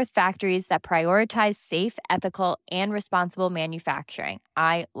partner with factories that prioritize safe, ethical, and responsible manufacturing.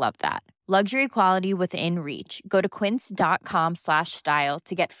 I love that. Luxury quality within reach. Go to quince.com/style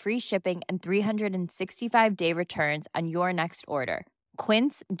to get free shipping and 365-day returns on your next order.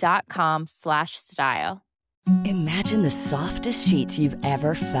 Quince.com/style. Imagine the softest sheets you've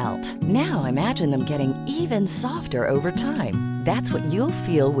ever felt. Now imagine them getting even softer over time. That's what you'll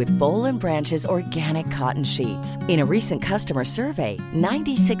feel with Boll & Branch's organic cotton sheets. In a recent customer survey,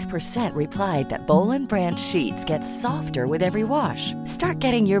 96% replied that Boll & Branch sheets get softer with every wash. Start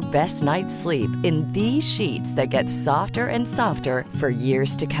getting your best night's sleep in these sheets that get softer and softer for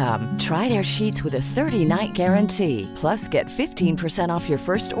years to come. Try their sheets with a 30-night guarantee. Plus, get 15% off your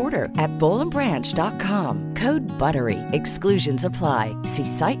first order at bollandbranch.com. Code BUTTERY. Exclusions apply. See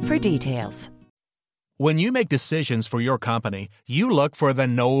site for details. When you make decisions for your company, you look for the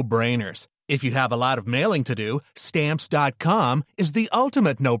no-brainers. If you have a lot of mailing to do, Stamps.com is the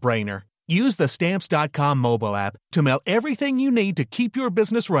ultimate no-brainer. Use the Stamps.com mobile app to mail everything you need to keep your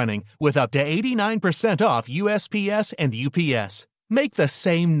business running with up to 89% off USPS and UPS. Make the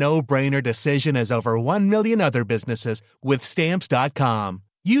same no-brainer decision as over 1 million other businesses with Stamps.com.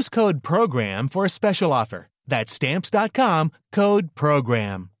 Use code PROGRAM for a special offer. That's Stamps.com, code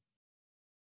PROGRAM.